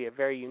 is going to be a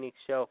very unique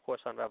show, of course,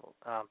 on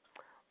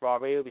Raw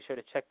Radio. Be sure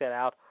to check that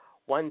out.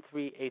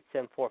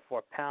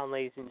 1-3-8-7-4-4-pound,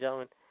 ladies and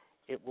gentlemen.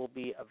 It will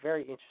be a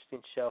very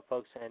interesting show,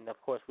 folks, and of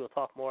course, we'll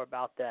talk more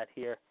about that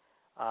here,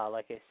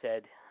 like I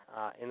said,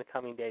 in the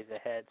coming days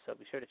ahead. So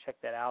be sure to check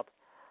that out.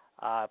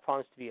 It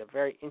promises to be a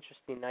very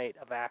interesting night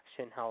of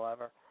action,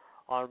 however,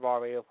 on Raw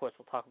Radio. Of course,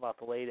 we'll talk about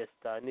the latest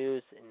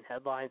news and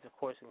headlines, of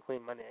course,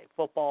 including Monday Night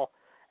Football,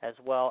 as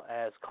well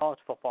as college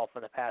football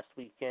from the past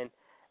weekend.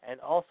 And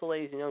also,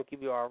 ladies and gentlemen,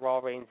 give you our Raw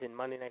ratings and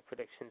Monday night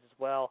predictions as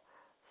well.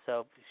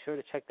 So be sure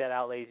to check that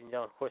out, ladies and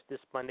gentlemen. Of course, this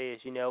Monday,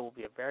 as you know, will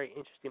be a very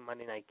interesting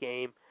Monday night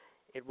game.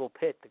 It will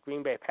pit the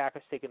Green Bay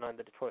Packers taking on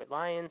the Detroit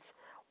Lions,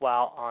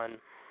 while on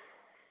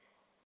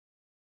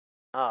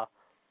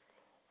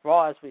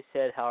Raw, as we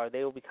said, however,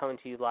 they will be coming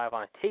to you live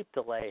on a tape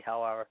delay,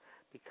 however,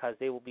 because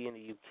they will be in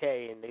the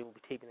UK and they will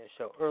be taping their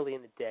show early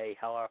in the day,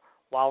 however,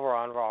 while we're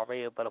on Raw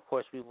Radio. But, of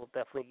course, we will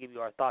definitely give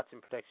you our thoughts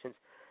and predictions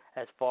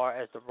as far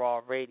as the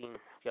Raw rating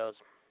goes.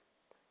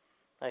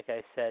 Like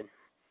I said,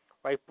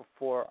 right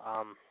before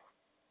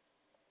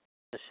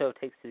the show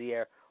takes to the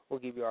air, we'll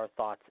give you our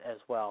thoughts as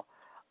well.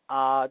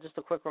 Just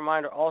a quick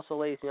reminder also,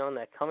 ladies and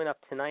gentlemen, that coming up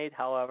tonight,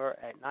 however,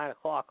 at 9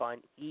 o'clock on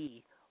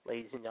E,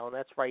 ladies and gentlemen,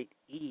 that's right,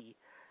 E,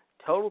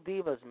 Total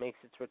Divas makes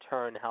its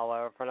return,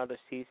 however, for another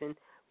season.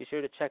 Be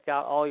sure to check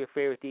out all your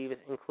favorite divas,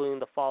 including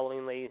the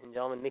following, ladies and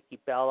gentlemen: Nikki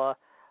Bella,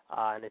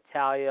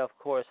 Natalia, of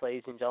course,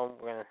 ladies and gentlemen.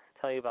 We're going to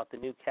tell you about the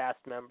new cast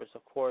members,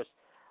 of course,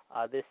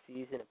 this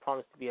season. It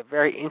promises to be a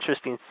very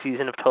interesting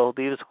season of Total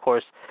Divas, of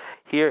course.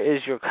 Here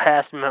is your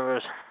cast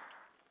members.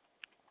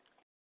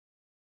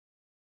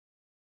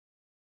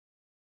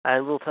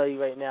 And we'll tell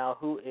you right now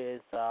who is,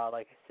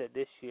 like I said,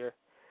 this year,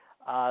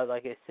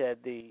 like I said,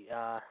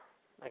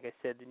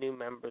 the new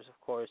members, of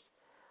course,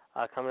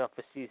 coming up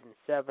for Season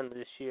 7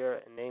 this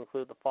year, and they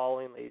include the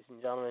following, ladies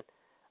and gentlemen.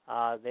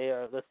 They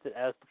are listed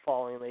as the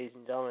following, ladies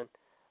and gentlemen.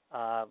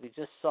 We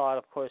just saw it,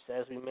 of course,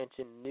 as we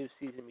mentioned, the new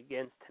season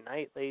begins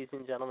tonight, ladies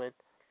and gentlemen.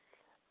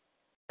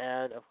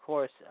 And, of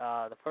course,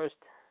 the first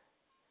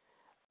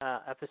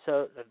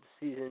episode of the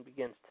season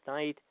begins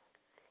tonight.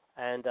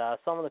 And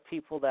some of the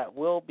people that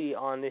will be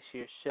on this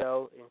year's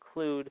show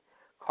include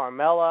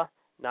Carmella,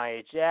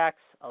 Nia Jax,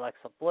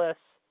 Alexa Bliss,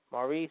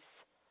 Maurice,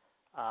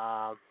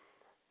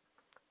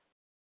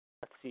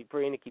 let's see,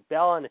 Brie, Nikki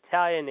Bella,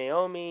 Natalia,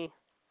 Naomi,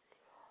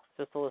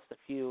 just to list a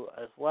few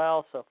as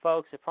well. So,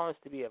 folks, it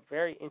promises to be a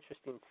very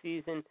interesting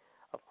season.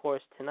 Of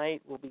course,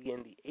 tonight will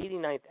begin the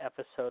 89th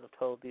episode of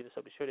Total Divas,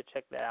 so be sure to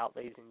check that out,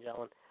 ladies and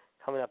gentlemen,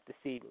 coming up this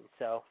evening.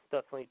 So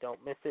definitely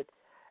don't miss it,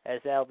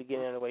 as that'll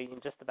begin underway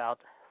in just about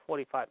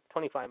 25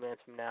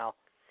 minutes from now,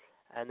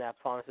 and that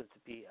promises to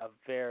be a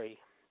very,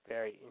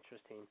 very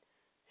interesting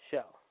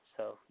show.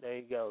 So there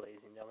you go,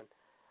 ladies and gentlemen.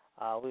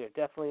 We are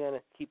definitely going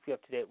to keep you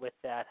up to date with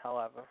that,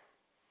 however,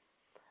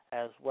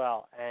 as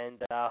well.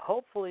 And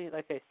hopefully,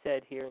 like I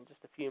said here in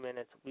just a few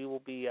minutes, we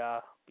will be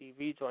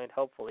rejoined,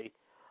 hopefully,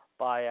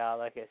 by,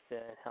 like I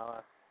said,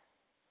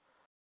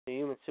 the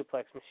human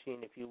suplex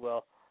machine, if you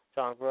will,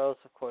 John Gross.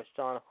 Of course,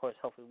 John,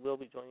 hopefully will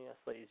be joining us,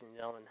 ladies and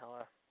gentlemen,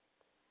 however.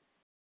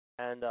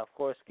 And, of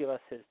course, give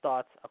us his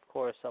thoughts, of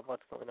course, of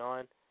what's going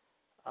on,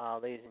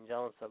 ladies and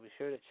gentlemen. So be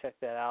sure to check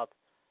that out.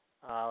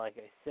 Like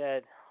I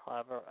said,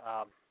 however,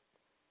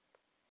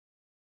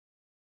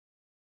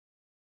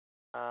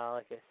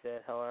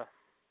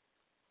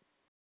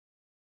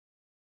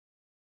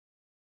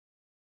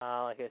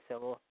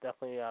 we'll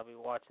definitely be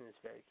watching this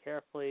very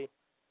carefully.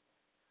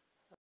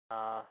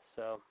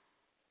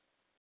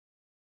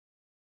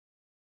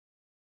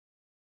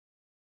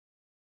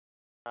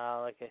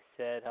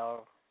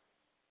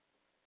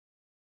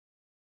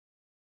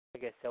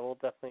 We'll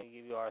definitely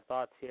give you our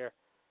thoughts here.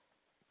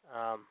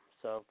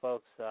 So,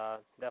 folks,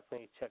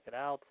 definitely check it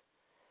out.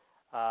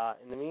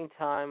 In the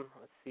meantime,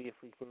 let's see if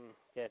we can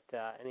get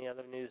any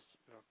other news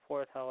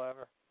report,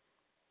 however.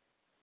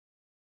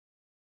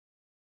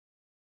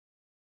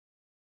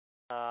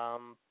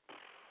 I'm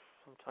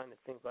trying to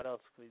think what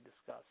else could we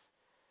discuss.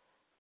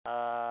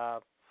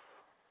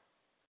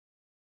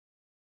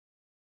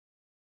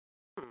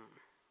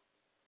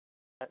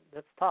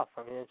 That's tough.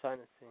 I mean, I'm trying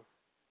to see.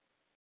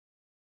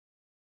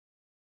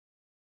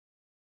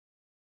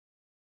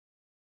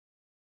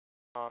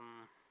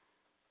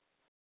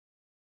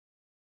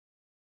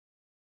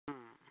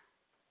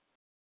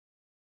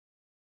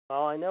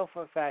 Well, I know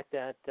for a fact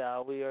that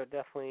we are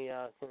definitely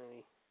going to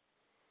be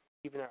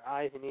keeping our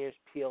eyes and ears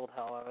peeled,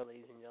 however,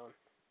 ladies and gentlemen.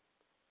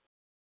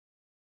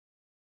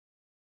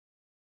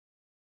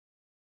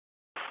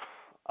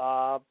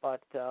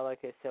 But like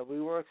I said,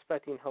 we were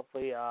expecting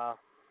hopefully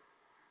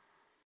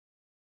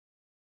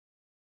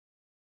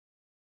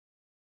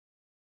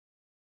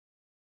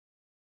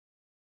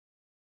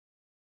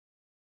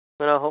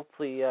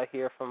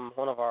hear from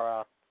one of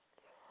our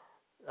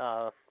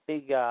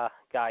big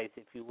guys,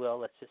 if you will,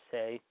 let's just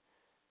say.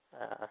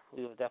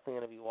 We were definitely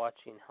going to be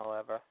watching,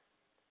 however.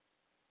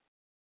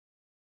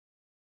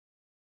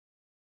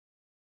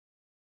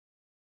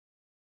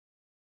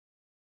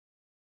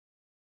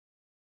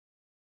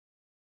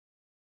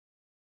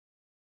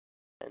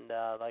 And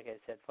like I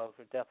said, folks,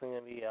 we're definitely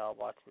going to be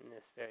watching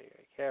this very,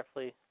 very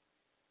carefully.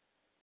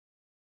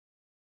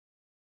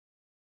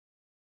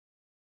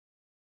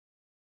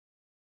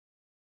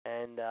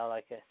 And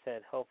like I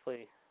said,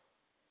 hopefully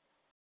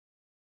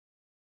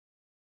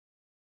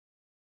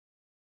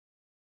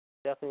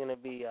definitely going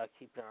to be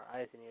keeping our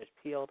eyes and ears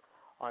peeled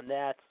on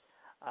that.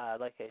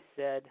 Like I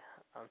said,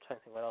 I'm trying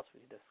to think what else we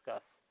could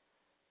discuss.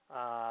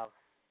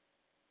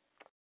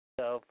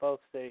 So,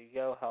 folks, there you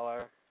go,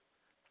 however.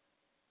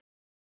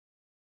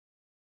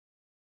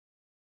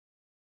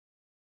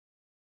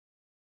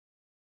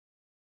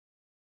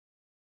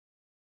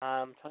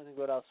 I'm trying to think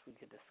what else we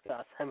could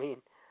discuss. I mean,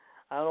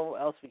 I don't know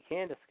what else we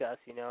can discuss,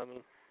 you know. I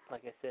mean,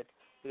 like I said,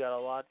 we got a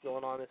lot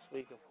going on this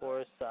week, of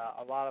course.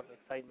 A lot of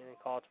excitement in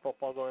college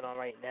football going on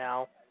right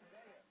now,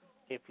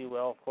 if you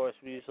will. Of course,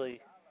 we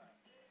usually...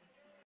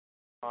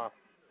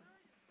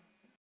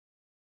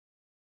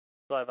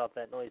 sorry about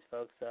that noise,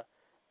 folks.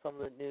 Some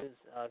of the news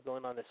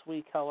going on this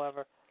week,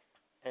 however,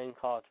 in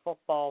college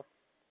football.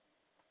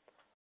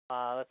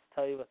 Let's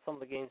tell you what some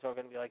of the games are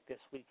going to be like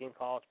this week in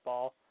college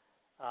ball.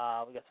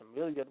 We got some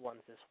really good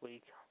ones this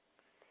week.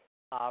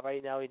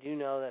 Right now, we do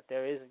know that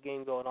there is a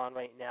game going on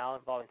right now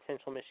involving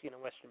Central Michigan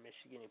and Western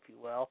Michigan, if you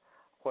will.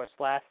 Of course,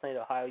 last night,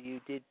 Ohio U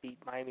did beat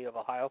Miami of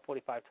Ohio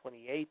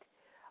 45-28.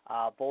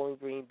 Bowling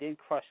Green did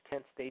crush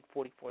Kent State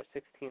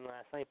 44-16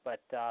 last night,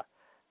 but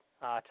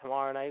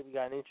tomorrow night we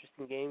got an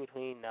interesting game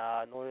between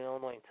Northern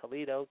Illinois and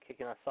Toledo,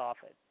 kicking us off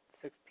at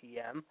 6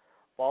 p.m.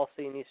 Ball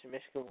State and Eastern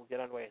Michigan will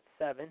get underway at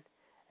 7.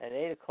 And at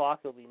 8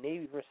 o'clock, it'll be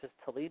Navy versus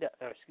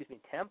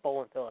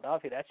Temple in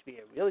Philadelphia. That should be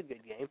a really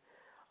good game.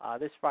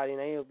 This Friday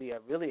night, it'll be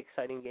a really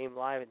exciting game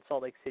live in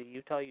Salt Lake City,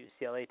 Utah.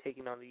 UCLA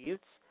taking on the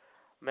Utes.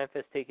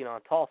 Memphis taking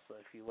on Tulsa,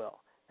 if you will.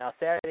 Now,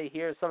 Saturday,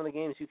 here are some of the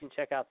games you can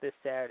check out this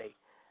Saturday.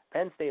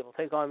 Penn State will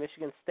take on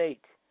Michigan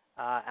State.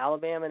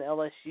 Alabama and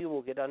LSU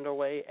will get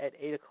underway at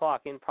 8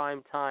 o'clock in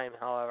prime time,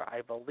 however,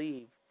 I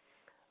believe,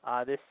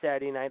 this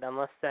Saturday night,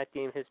 unless that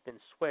game has been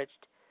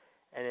switched.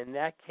 And in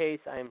that case,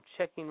 I am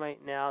checking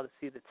right now to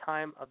see the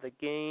time of the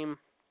game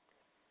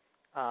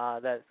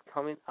that's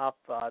coming up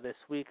this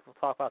week. We'll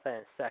talk about that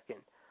in a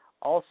second.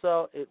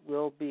 Also, it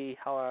will be,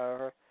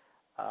 however,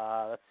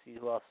 let's see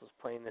who else is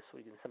playing this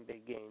week in some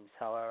big games.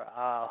 However,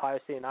 Ohio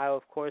State and Iowa,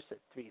 of course, at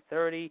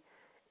 3:30.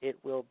 It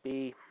will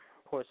be,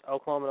 of course,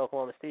 Oklahoma and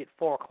Oklahoma State at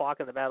 4 o'clock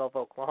in the Battle of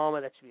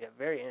Oklahoma. That should be a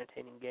very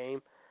entertaining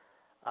game.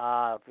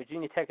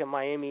 Virginia Tech and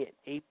Miami at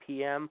 8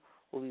 p.m.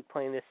 will be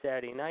playing this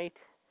Saturday night.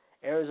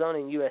 Arizona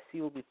and USC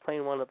will be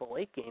playing one of the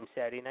late games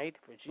Saturday night.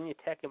 Virginia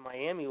Tech and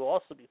Miami will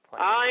also be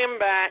playing. I am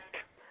back.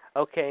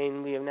 Okay,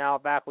 and we are now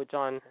back with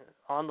John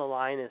on the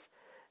line.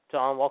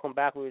 John, welcome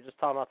back. We were just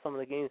talking about some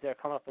of the games that are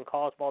coming up in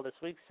college ball this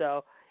week.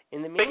 So,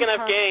 in the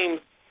meantime...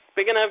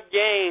 Speaking of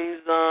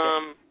games,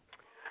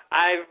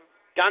 I've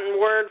gotten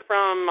word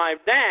from my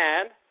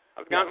dad.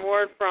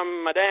 Word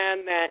from my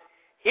dad that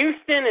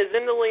Houston is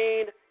in the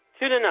lead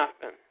 2-0.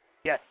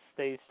 Yes,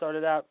 they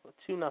started out with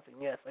 2-0.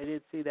 Yes, I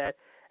did see that.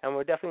 and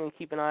we're definitely going to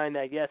keep an eye on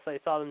that. Yes, I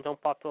saw them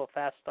jump off to a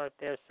fast start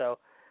there, so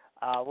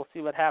we'll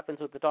see what happens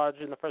with the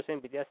Dodgers in the first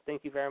inning. But yes,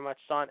 thank you very much,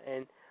 Sean.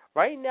 And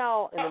right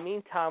now, in the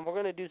meantime, we're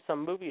going to do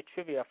some movie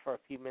trivia for a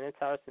few minutes,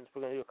 since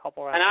we're going to do a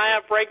couple rounds. And I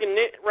have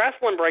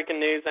wrestling breaking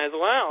news as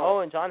well. Oh,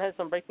 and John has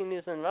some breaking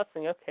news in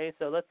wrestling. Okay,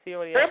 so let's see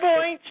what he has.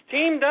 Triple H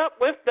teamed up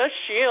with The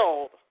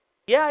Shield.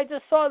 Yeah, I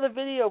just saw the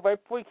video right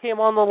before he came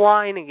on the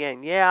line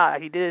again. Yeah,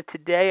 he did it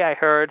today, I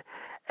heard.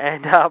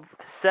 And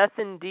Seth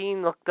and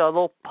Dean looked a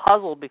little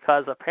puzzled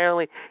because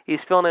apparently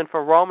he's filling in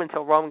for Roman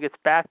until Roman gets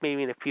back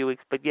maybe in a few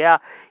weeks. But yeah,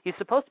 he's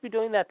supposed to be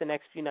doing that the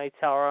next few nights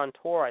on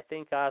tour. I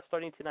think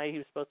starting tonight he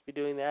was supposed to be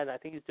doing that, and I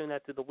think he's doing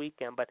that through the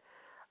weekend. But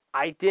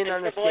I didn't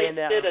understand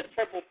that. Triple H did a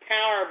triple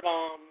power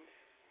bomb,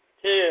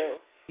 too.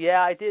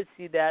 Yeah, I did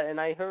see that, and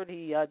I heard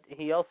he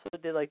also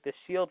did like the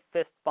Shield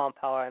fist bomb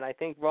power, and I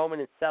think Roman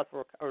and Seth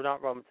were, or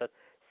not Roman,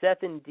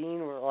 Seth and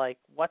Dean were like,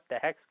 what the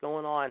heck's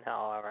going on,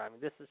 however. I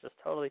mean, this is just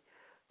totally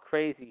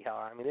crazy,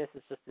 however. I mean, this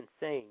is just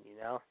insane, you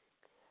know.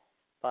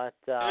 But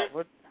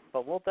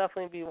we'll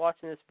definitely be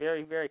watching this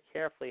very, very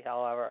carefully,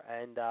 however,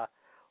 and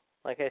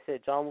like I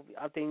said, John will be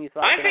updating you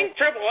throughout I think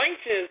Triple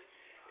H is,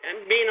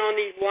 and being on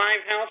these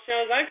live house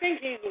shows, I think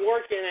he's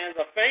working as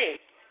a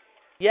face.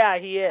 Yeah,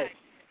 he is.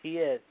 He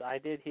is. I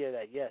did hear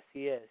that. Yes,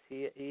 he is.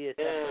 He is.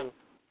 Yeah.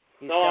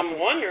 Definitely, So I'm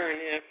wondering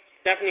if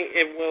Stephanie,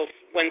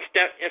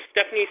 if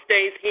Stephanie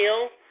stays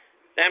heel,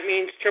 that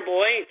means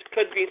Triple H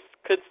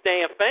could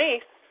stay a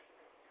face.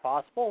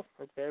 Possible.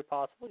 It's very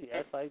possible.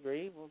 Yes, I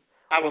agree.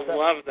 I would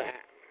love that.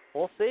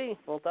 We'll see.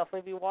 We'll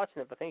definitely be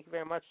watching it. But thank you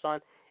very much,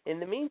 John. In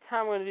the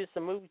meantime, we're going to do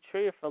some movie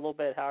trivia for a little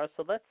bit, Howard.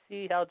 So let's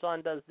see how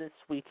John does this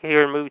week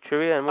here in movie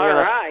trivia, and we're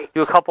going to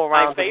do a couple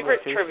rounds. My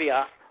favorite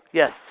trivia.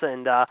 Yes,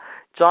 and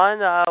John,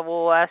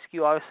 we'll ask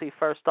you, obviously,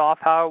 first off,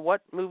 Howard,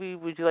 what movie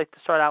would you like to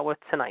start out with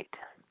tonight?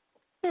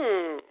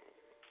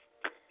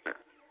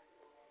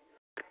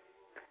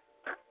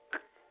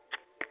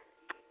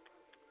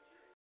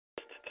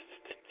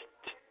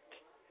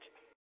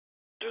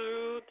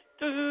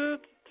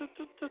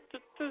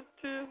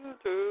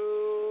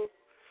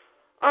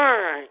 All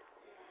right.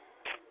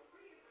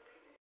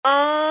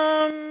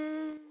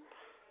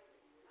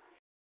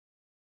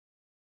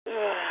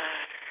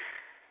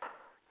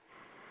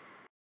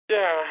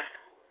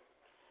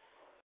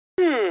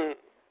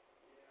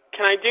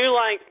 Can I do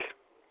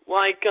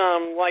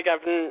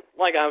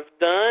like I've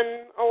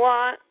done a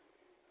lot?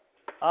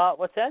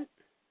 What's that?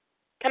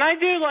 Can I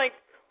do like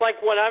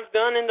what I've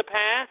done in the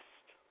past?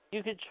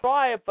 You could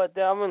try it, but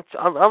I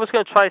was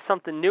going to try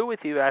something new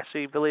with you,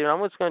 actually, believe it. I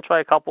was going to try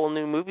a couple of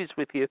new movies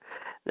with you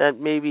that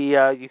maybe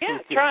you can...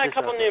 Yeah, try a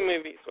couple new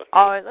movies with me.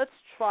 All right, let's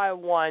try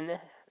one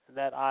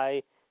that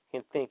I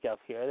can think of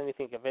here. Let me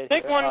think of it.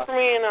 Pick one for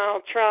me, and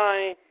I'll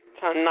try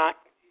to knock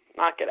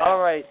it out.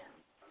 All right.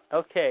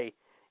 Okay.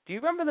 Do you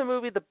remember the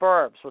movie The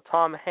Burbs with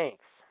Tom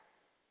Hanks?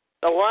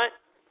 The what?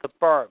 The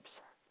Burbs.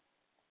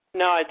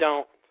 No, I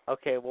don't.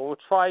 Okay, well, we'll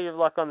try your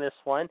luck on this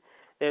one.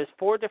 There's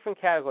 4 different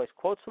categories.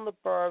 Quotes from The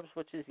Burbs,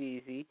 which is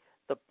easy,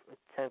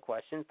 10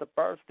 questions. The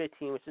Burbs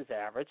 15, which is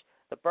average.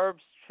 The Burbs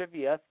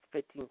Trivia,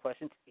 15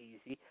 questions,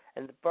 easy.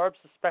 And The Burbs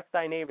Suspect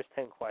Thy Neighbors,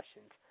 10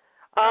 questions.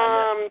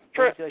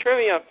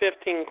 Trivia,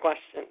 15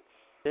 questions.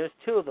 There's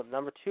 2 of them,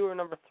 number 2 or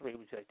number 3.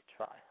 Would you like to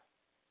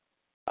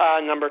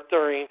try? Number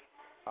 3.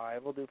 All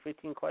right, we'll do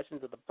 15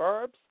 questions of The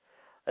Burbs.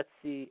 Let's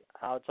see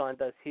how John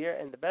does here.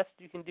 And the best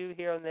you can do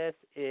here on this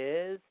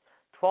is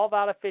 12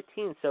 out of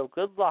 15, so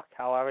good luck,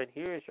 however. And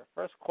here is your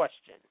first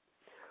question.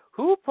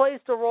 Who plays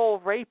the role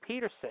of Ray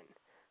Peterson?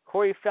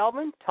 Corey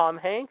Feldman, Tom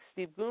Hanks,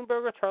 Steve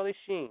Guttenberg, or Charlie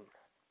Sheen?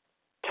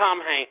 Tom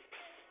Hanks.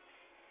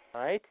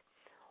 All right.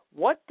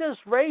 What does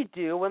Ray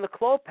do when the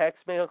Klopeks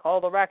make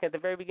all the racket at the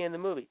very beginning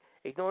of the movie?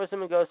 Ignores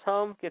them and goes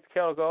home, gets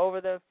Carol to go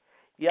over them,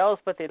 yells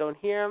but they don't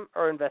hear him,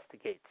 or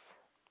investigates?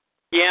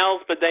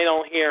 Yells but they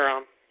don't hear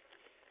him.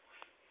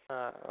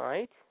 All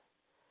right.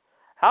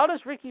 How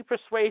does Ricky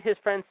persuade his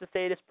friends to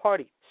stay at his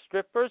party?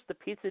 Strippers, the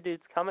pizza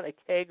dudes coming, a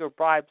keg, or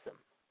bribes them?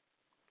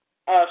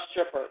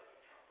 Stripper.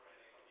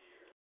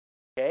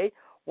 Okay.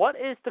 What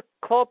is the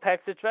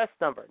Klopeks address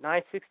number?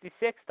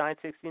 966,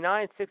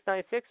 969,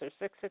 696, or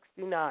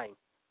 669?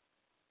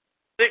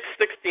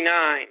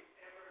 669.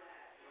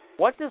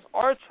 What does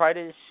Art try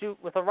to shoot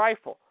with a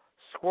rifle?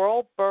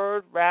 Squirrel,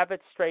 bird,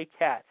 rabbit, stray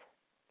cat?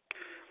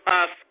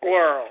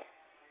 Squirrel.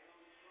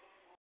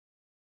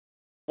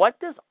 What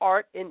does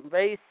Art and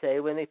Ray say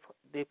when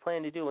they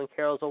plan to do when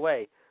Carol's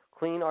away?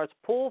 Clean Art's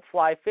pool,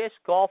 fly fish,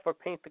 golf, or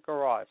paint the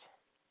garage?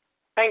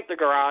 Paint the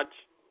garage.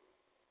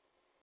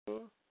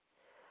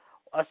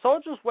 A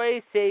Soldier's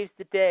Way saves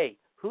the day.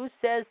 Who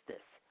says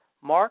this?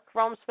 Mark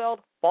Rumsfeld,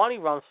 Bonnie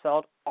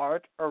Rumsfeld,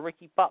 Art, or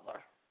Ricky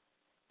Butler?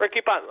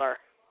 Ricky Butler.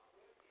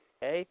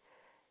 Okay.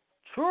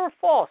 True or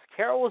false?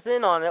 Carol was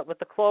in on it with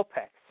the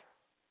Klopeks.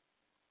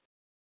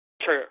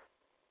 True.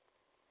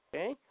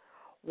 Okay.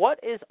 What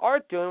is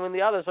Art doing when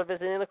the others are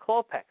visiting the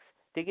Klopeks?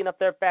 Digging up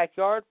their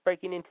backyard,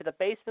 breaking into the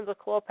basement of the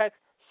Klopeks,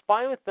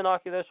 spying with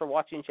binoculars, or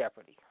watching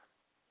Jeopardy?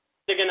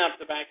 Digging up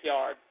the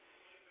backyard.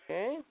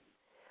 Okay.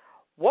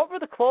 What were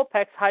the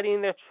Klopeks hiding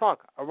in their trunk?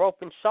 A rope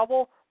and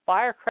shovel,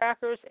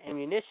 firecrackers,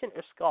 ammunition,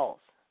 or skulls?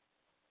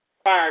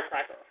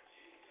 Firecracker.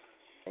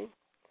 Okay.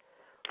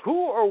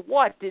 Who or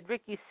what did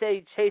Ricky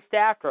say chased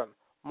after him?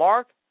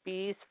 Mark,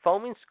 bees,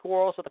 foaming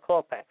squirrels, or the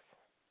Klopeks?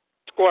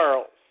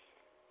 Squirrels.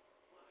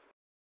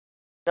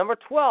 Number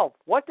 12.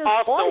 What does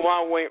Also,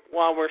 Bonnie...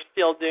 while we're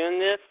still doing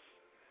this,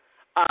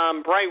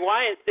 Bray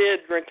Wyatt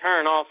did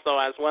return also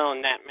as well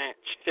in that match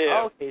too.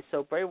 Okay,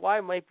 so Bray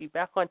Wyatt might be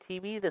back on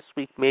TV this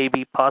week,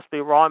 maybe,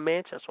 possibly Raw and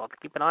Manchester. So I'll have to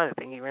keep an eye on it.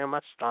 Thank you very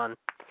much, John.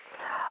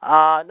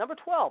 Number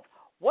 12.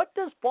 What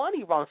does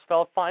Bonnie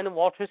Rumsfeld find in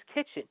Walter's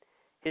kitchen?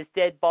 His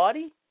dead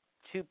body,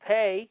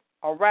 toupee,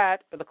 a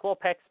rat, or the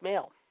Klopeks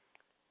mail?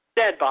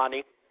 Dead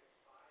body.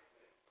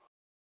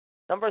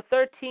 Number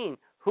 13.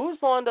 Whose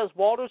lawn does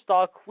Walter's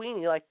dog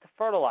Queenie like to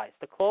fertilize?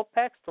 The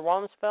Klopeks, the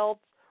Rumsfelds,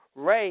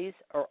 Ray's,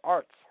 or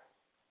Art's?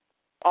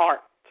 Art.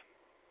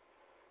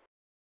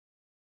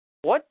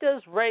 What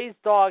does Ray's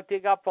dog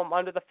dig up from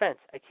under the fence?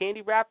 A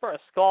candy wrapper, a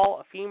skull,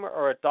 a femur,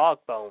 or a dog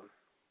bone?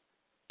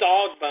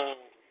 Dog bone.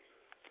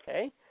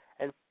 Okay.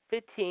 And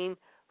 15.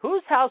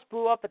 Whose house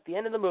blew up at the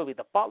end of the movie?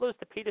 The Butlers,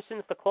 the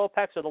Petersons, the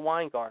Klopeks, or the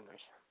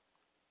Weingartners?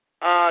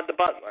 The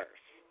Butlers.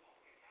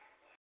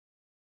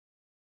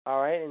 All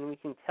right, and we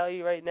can tell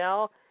you right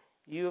now,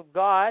 you've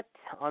got,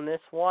 on this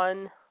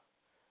one,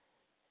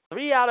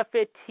 3 out of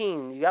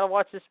 15. You got to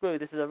watch this movie.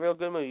 This is a real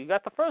good movie. You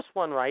got the first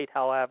one right,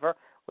 however,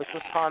 which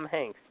was Tom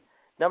Hanks.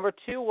 Number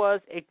 2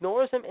 was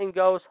Ignores Him and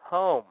Goes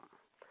Home.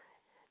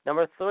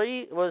 Number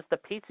 3 was The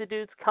Pizza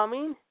Dude's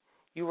Coming.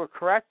 You were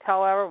correct,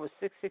 however, it was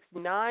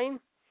 669.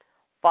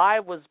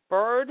 5 was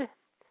Bird.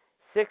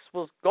 6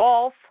 was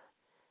Golf.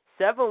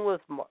 7 was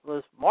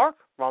Mark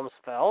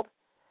Rumsfeld.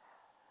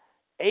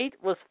 8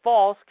 was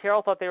false.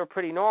 Carol thought they were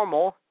pretty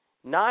normal.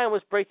 9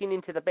 was breaking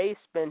into the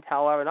basement,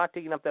 however, not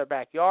digging up their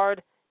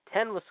backyard.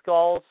 10 was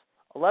skulls.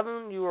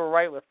 11, you were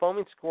right with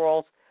foaming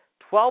squirrels.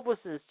 12 was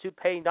his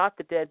toupee, not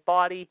the dead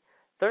body.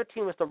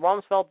 13 was the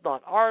Rumsfeld,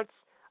 not Arts.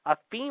 A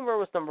femur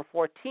was number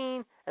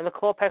 14, and the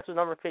Klopeks was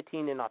number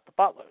 15, and not the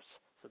Butlers.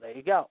 So there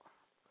you go.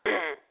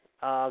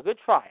 Good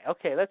try.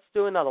 Okay, let's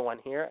do another one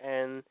here,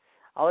 and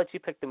I'll let you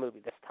pick the movie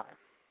this time.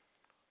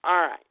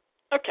 All right.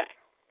 Okay.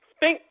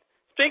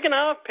 Speaking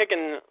of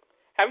picking,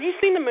 have you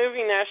seen the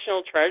movie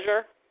National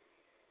Treasure?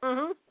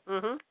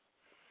 Mm-hmm.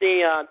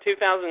 The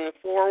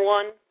 2004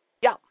 one?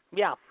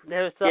 Yeah.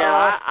 There's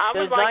I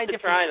there's would like 9 to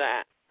different, try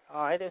that.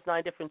 All right, there's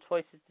 9 different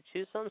choices to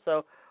choose from,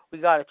 so we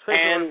got a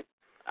treasure. And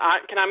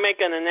can I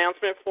make an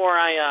announcement before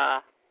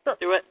I Sure.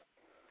 do it?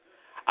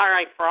 All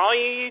right, for all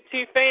you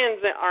YouTube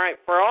fans,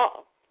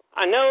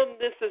 I know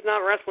this is not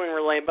wrestling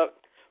related, but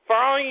for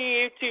all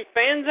you YouTube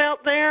fans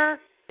out there,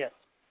 Yes.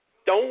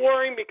 don't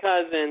worry,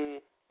 because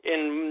in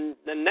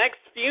the next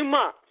few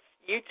months,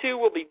 U2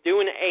 will be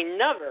doing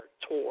another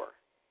tour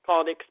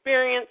called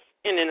Experience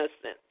in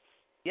Innocence.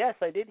 Yes,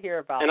 I did hear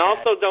about and that.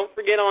 also, don't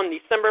forget, on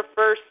December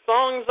 1st,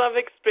 Songs of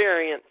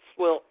Experience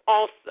will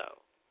also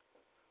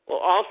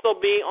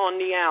be on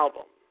the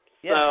album.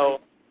 Yes, so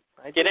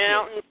I get it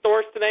out in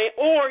stores today,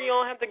 or you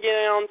don't have to get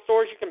it on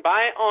stores. You can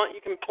buy it on.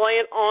 You can play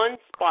it on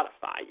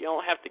Spotify. You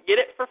don't have to get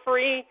it for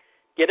free.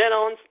 Get it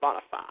on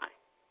Spotify.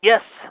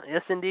 Yes,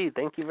 indeed.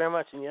 Thank you very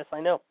much. And yes, I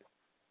know.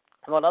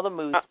 About other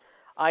movies,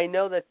 I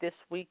know that this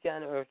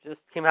weekend, or just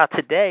came out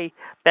today,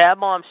 Bad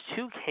Moms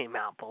 2 came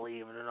out,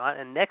 believe it or not.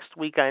 And next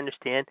week, I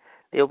understand,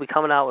 they'll be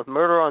coming out with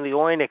Murder on the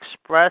Orient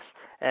Express.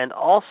 And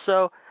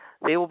also,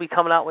 they will be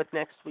coming out with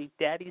next week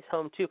Daddy's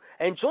Home 2.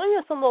 And joining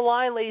us on the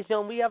line, ladies and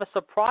gentlemen, we have a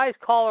surprise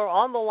caller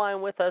on the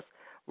line with us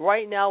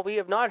right now. We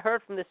have not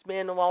heard from this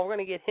man in a while. We're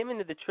going to get him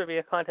into the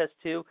trivia contest,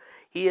 too.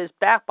 He is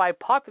back by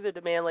popular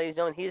demand, ladies and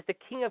gentlemen. He is the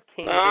king of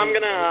kings.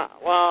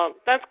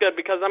 That's good,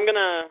 because I'm going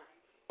to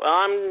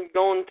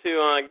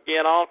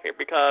get off here,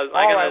 because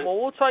All right, well,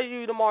 we'll try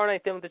you tomorrow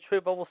night then with the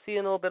trivia. We'll see you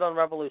in a little bit on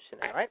Revolution,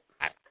 all right?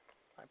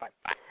 Bye.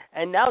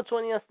 And now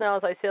joining us now,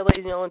 as I said, ladies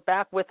and gentlemen,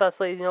 back with us,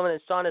 ladies and gentlemen,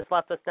 as John has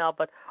left us now,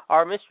 but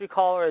our mystery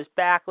caller is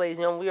back, ladies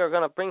and gentlemen. We are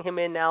going to bring him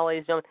in now,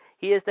 ladies and gentlemen.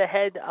 He is the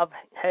head of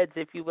heads,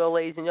 if you will,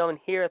 ladies and gentlemen,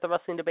 here at the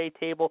Wrestling Debate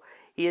table.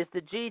 He is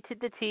the G to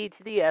the T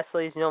to the S,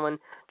 ladies and gentlemen,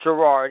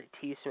 Gerard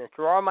T. Smith.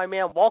 Gerard, my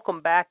man,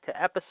 welcome back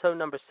to episode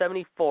number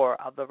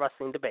 74 of the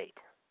Wrestling Debate.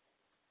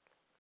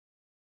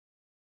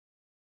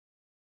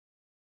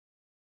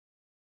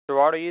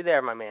 Gerard, are you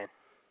there, my man?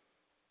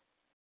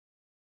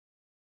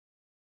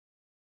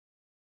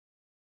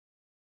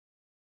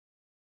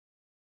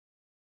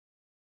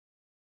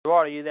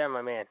 Gerard, are you there,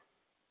 my man?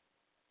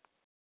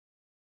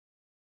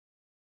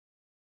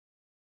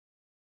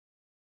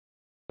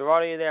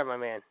 Gerard, are you there, my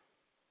man?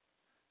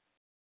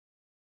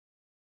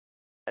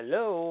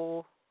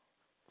 Hello?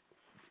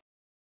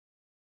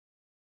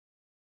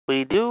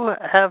 We do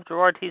have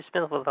Gerard T.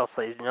 Smith with us,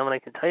 ladies and gentlemen. I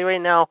can tell you right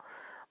now,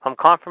 from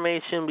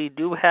confirmation, we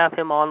do have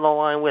him on the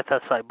line with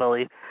us, I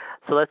believe.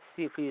 So let's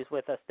see if he's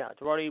with us now.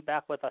 Gerard, are you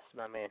back with us,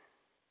 my man?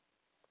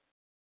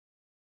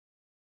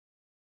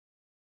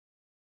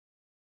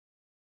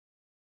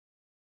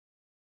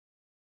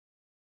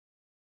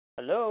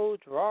 Hello,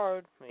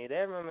 Gerard. Are you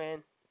there, my man?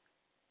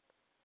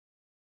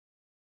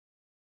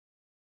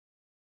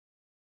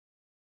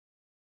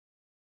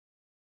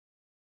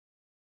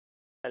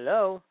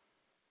 Hello?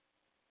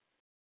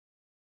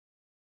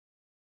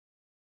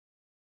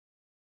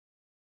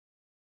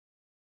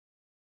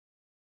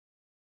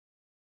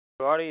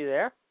 Gerard, are you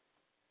there?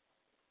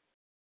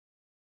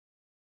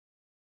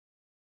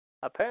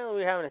 Apparently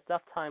we're having a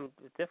tough time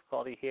with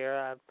difficulty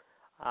here.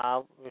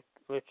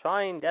 We're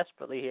trying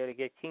desperately here to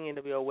get King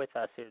NWO with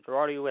us here.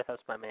 Gerard, are you with us,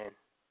 my man?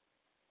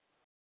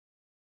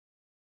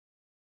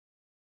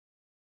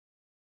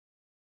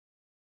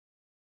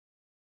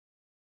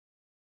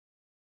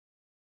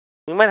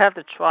 We might have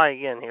to try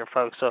again here,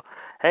 folks. So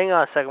hang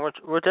on a second.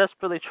 We're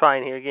desperately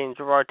trying here, getting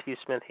Gerard T.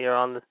 Smith here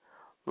on the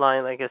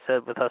line, like I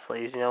said, with us,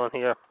 ladies and gentlemen,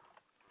 here.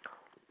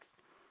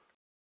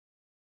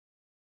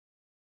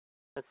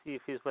 Let's see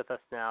if he's with us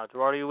now.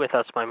 Gerard, are you with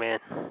us, my man?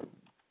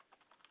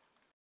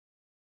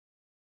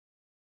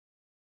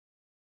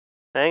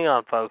 Hang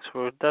on, folks.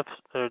 We're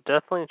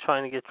definitely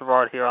trying to get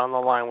Gerard here on the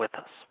line with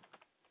us.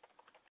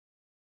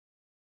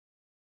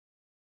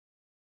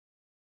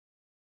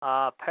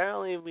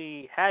 Apparently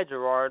we had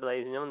Gerard,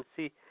 ladies and gentlemen.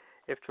 See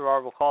if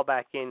Gerard will call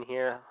back in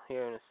here in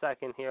a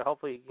second here.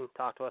 Hopefully he can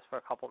talk to us for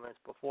a couple minutes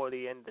before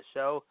the end of the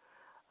show.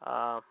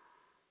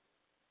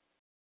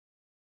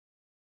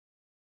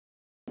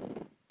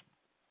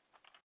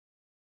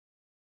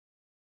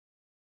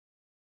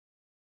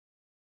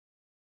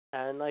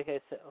 And like I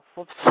said,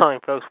 sorry,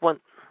 folks. Like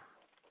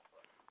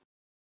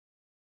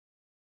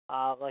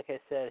I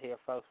said here,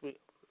 folks, like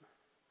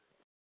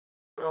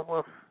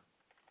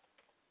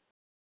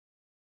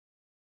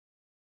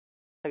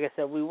I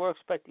said, we were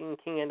expecting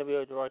King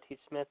NWO Gerard T.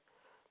 Smith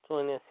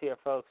joining us here,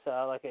 folks.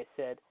 Like I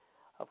said,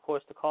 of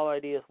course, the caller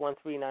ID is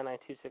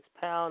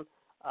 1399261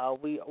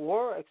 £. We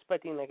were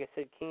expecting, like I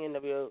said, King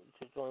NWO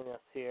to join us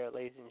here,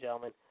 ladies and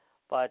gentlemen.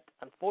 But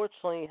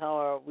unfortunately,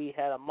 however, we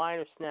had a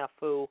minor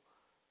snafu.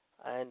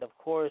 And, of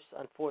course,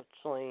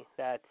 unfortunately,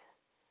 that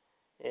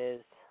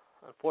is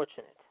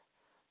unfortunate.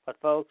 But,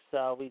 folks,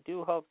 we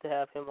do hope to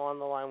have him on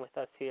the line with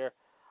us here,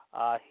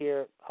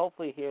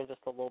 hopefully here in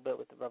just a little bit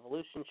with the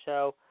Revolution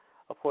show.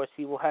 Of course,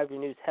 he will have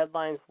your news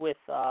headlines with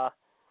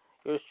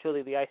yours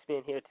truly, the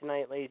Iceman, here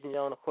tonight, ladies and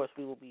gentlemen. Of course,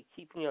 we will be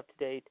keeping you up to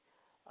date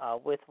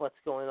with what's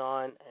going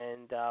on.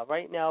 And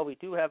right now, we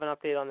do have an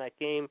update on that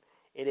game.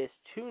 It is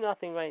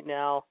 2-0 right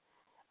now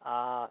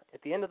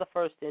at the end of the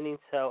first inning.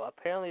 So,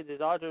 apparently, the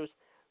Dodgers,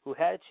 who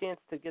had a chance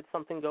to get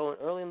something going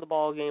early in the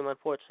ball game,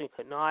 unfortunately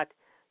could not.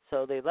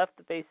 So they left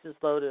the bases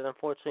loaded,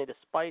 unfortunately,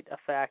 despite a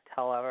fact,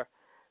 however,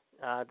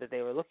 that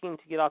they were looking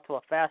to get off to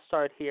a fast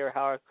start here,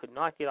 however, could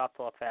not get off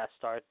to a fast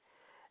start.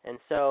 And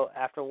so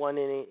after one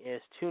inning, it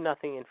is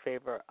 2-0 in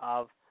favor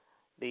of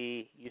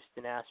the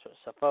Houston Astros.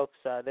 So, folks,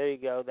 there you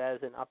go. That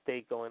is an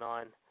update going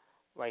on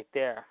right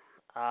there.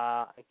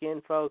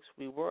 Again, folks,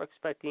 we were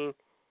expecting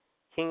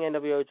King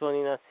NWO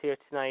joining us here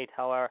tonight,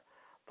 however,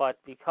 but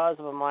because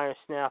of a minor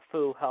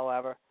snafu,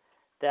 however,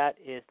 that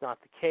is not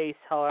the case.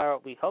 However,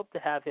 we hope to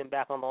have him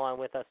back on the line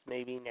with us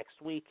maybe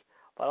next week,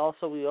 but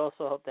we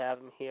also hope to have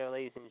him here,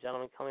 ladies and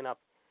gentlemen, coming up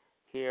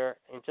here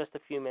in just a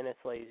few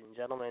minutes, ladies and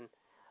gentlemen,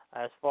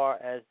 as far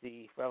as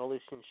the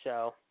Revolution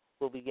show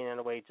will be getting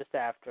underway just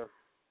after,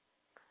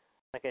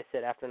 like I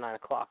said, after 9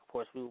 o'clock. Of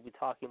course, we will be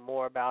talking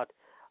more about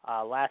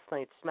last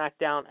night's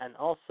SmackDown and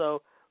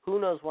also who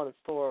knows what in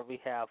store we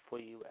have for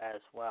you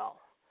as well.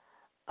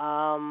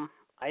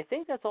 I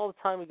think that's all the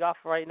time we got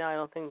for right now. I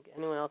don't think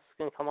anyone else is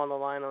going to come on the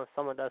line unless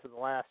someone does at the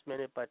last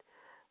minute. But,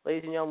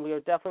 ladies and gentlemen, we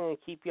are definitely going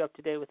to keep you up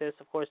to date with this.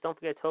 Of course, don't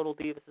forget Total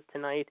Divas is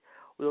tonight.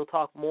 We will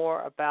talk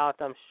more about,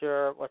 I'm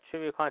sure, what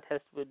trivia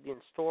contest would be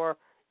in store,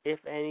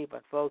 if any.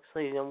 But, folks,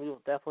 ladies and gentlemen, we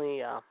will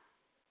definitely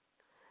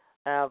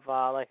have,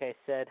 like I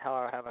said,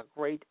 have a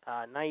great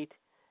night.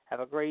 Have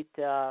a great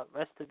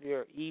rest of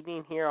your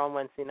evening here on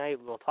Wednesday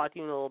night. We will talk to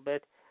you in a little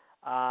bit.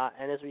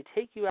 And as we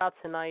take you out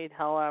tonight,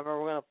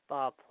 however, we're going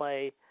to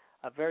play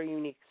a very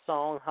unique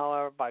song,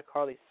 however, by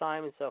Carly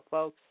Simon. So,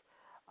 folks,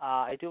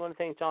 I do want to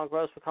thank John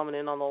Gross for coming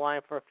in on the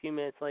line for a few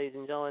minutes, ladies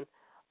and gentlemen.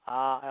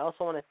 I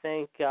also want to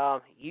thank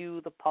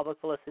you, the public,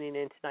 for listening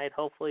in tonight.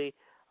 Hopefully,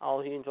 all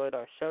of you enjoyed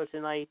our show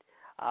tonight.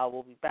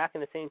 We'll be back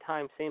in the same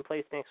time, same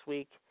place next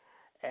week.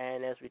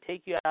 And as we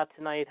take you out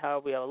tonight,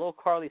 however, we have a little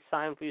Carly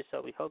Simon for you,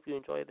 so we hope you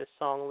enjoy this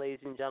song,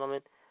 ladies and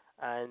gentlemen.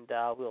 And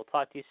we'll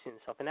talk to you soon.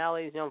 So, for now,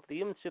 ladies and gentlemen, for the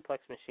Human Suplex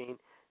Machine,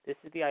 this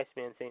is the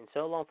Iceman saying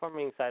so long from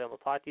ringside, and we'll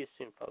talk to you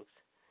soon, folks.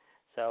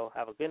 So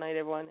have a good night,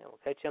 everyone, and we'll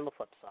catch you on the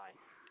flip side.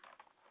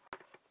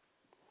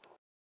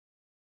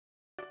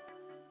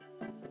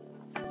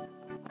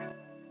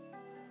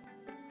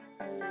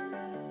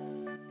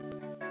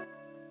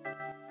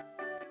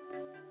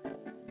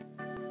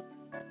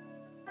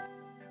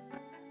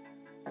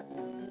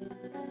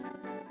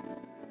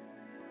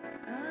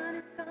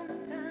 Honey,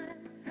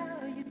 sometimes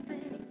how you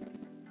think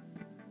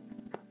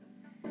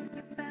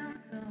you found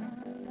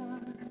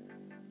someone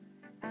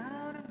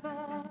out of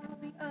all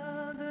the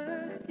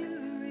others you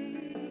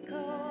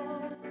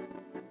recall.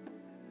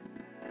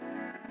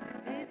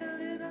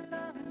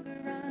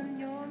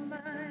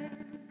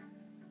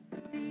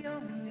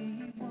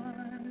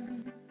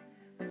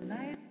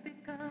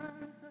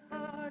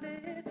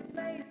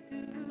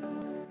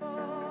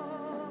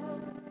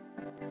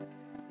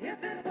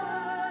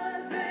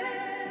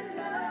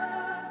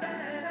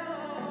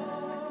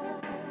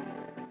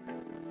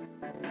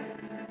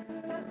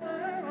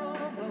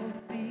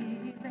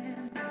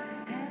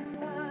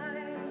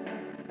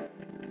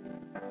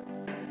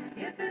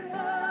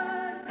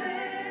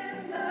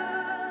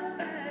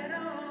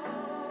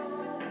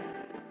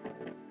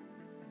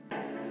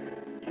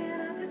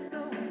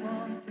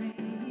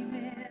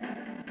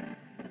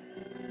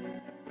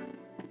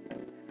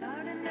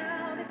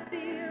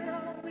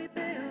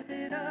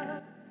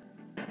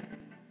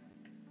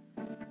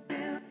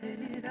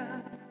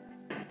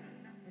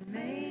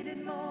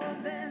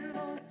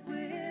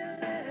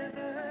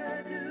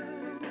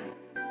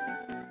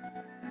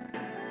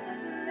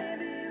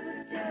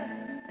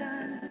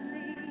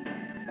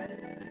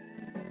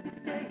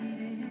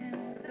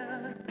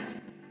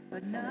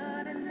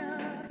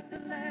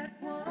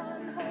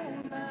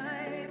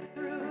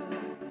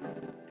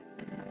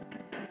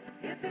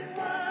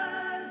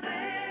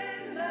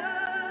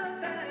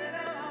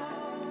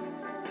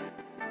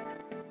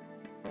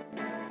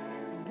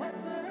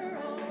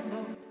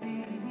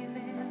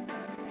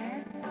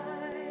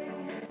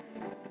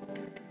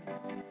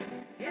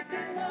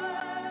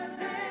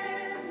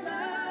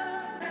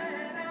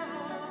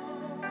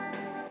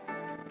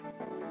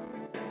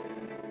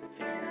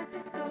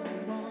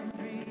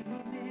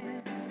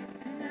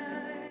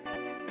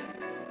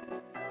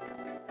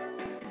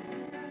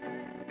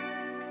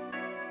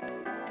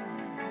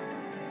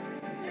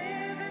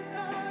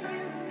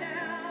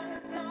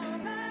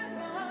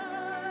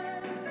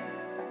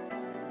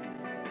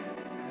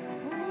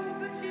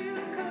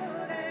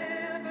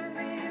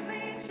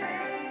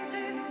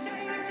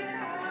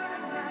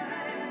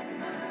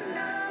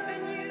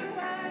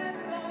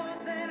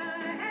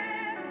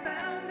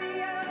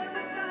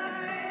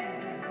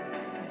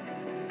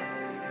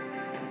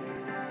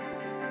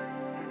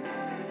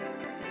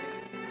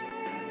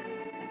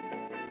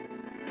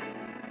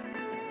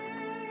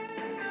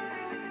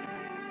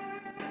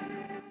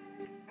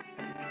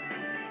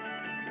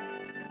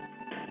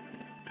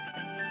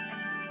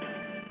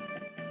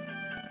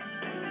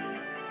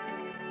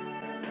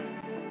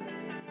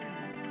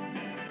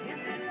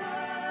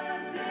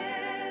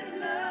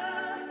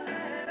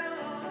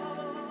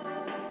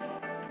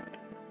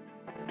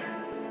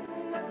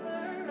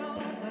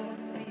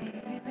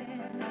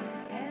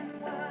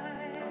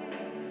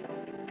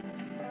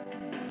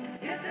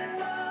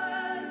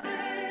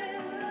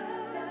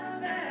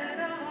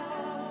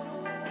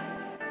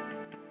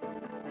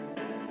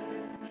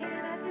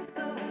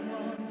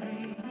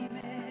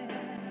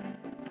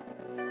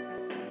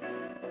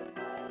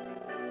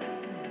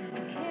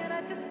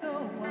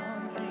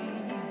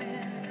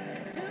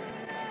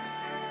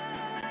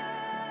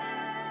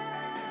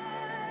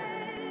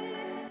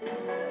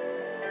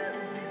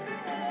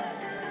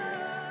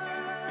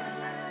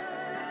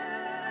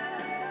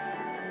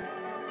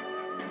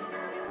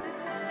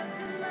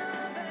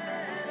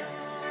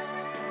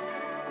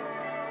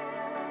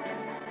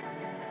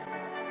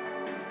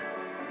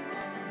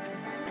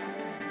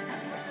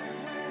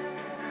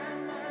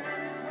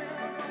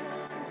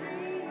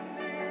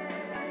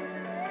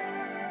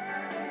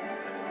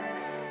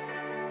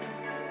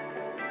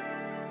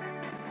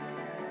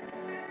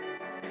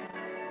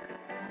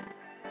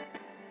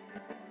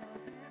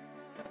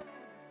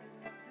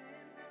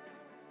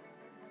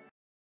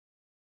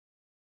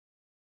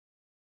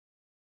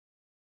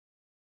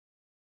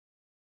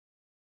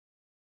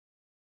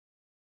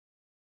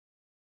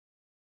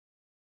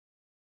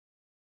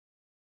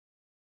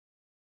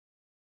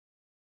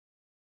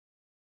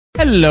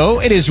 Hello,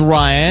 it is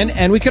Ryan,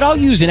 and we could all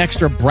use an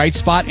extra bright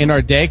spot in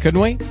our day,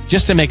 couldn't we?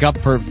 Just to make up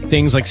for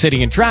things like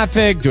sitting in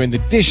traffic, doing the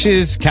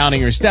dishes,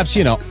 counting your steps,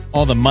 you know,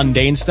 all the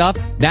mundane stuff.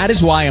 That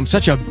is why I'm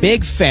such a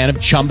big fan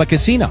of Chumba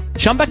Casino.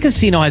 Chumba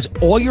Casino has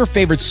all your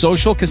favorite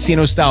social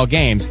casino-style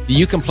games that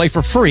you can play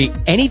for free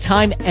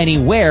anytime,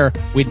 anywhere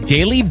with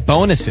daily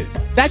bonuses.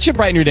 That should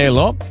brighten your day a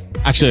little.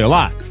 Actually, a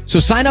lot. So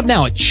sign up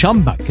now at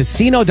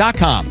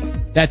ChumbaCasino.com.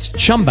 That's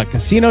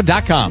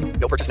ChumbaCasino.com.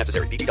 No purchase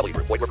necessary. VGW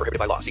Group. Void where prohibited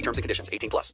by law. See terms and conditions. 18+.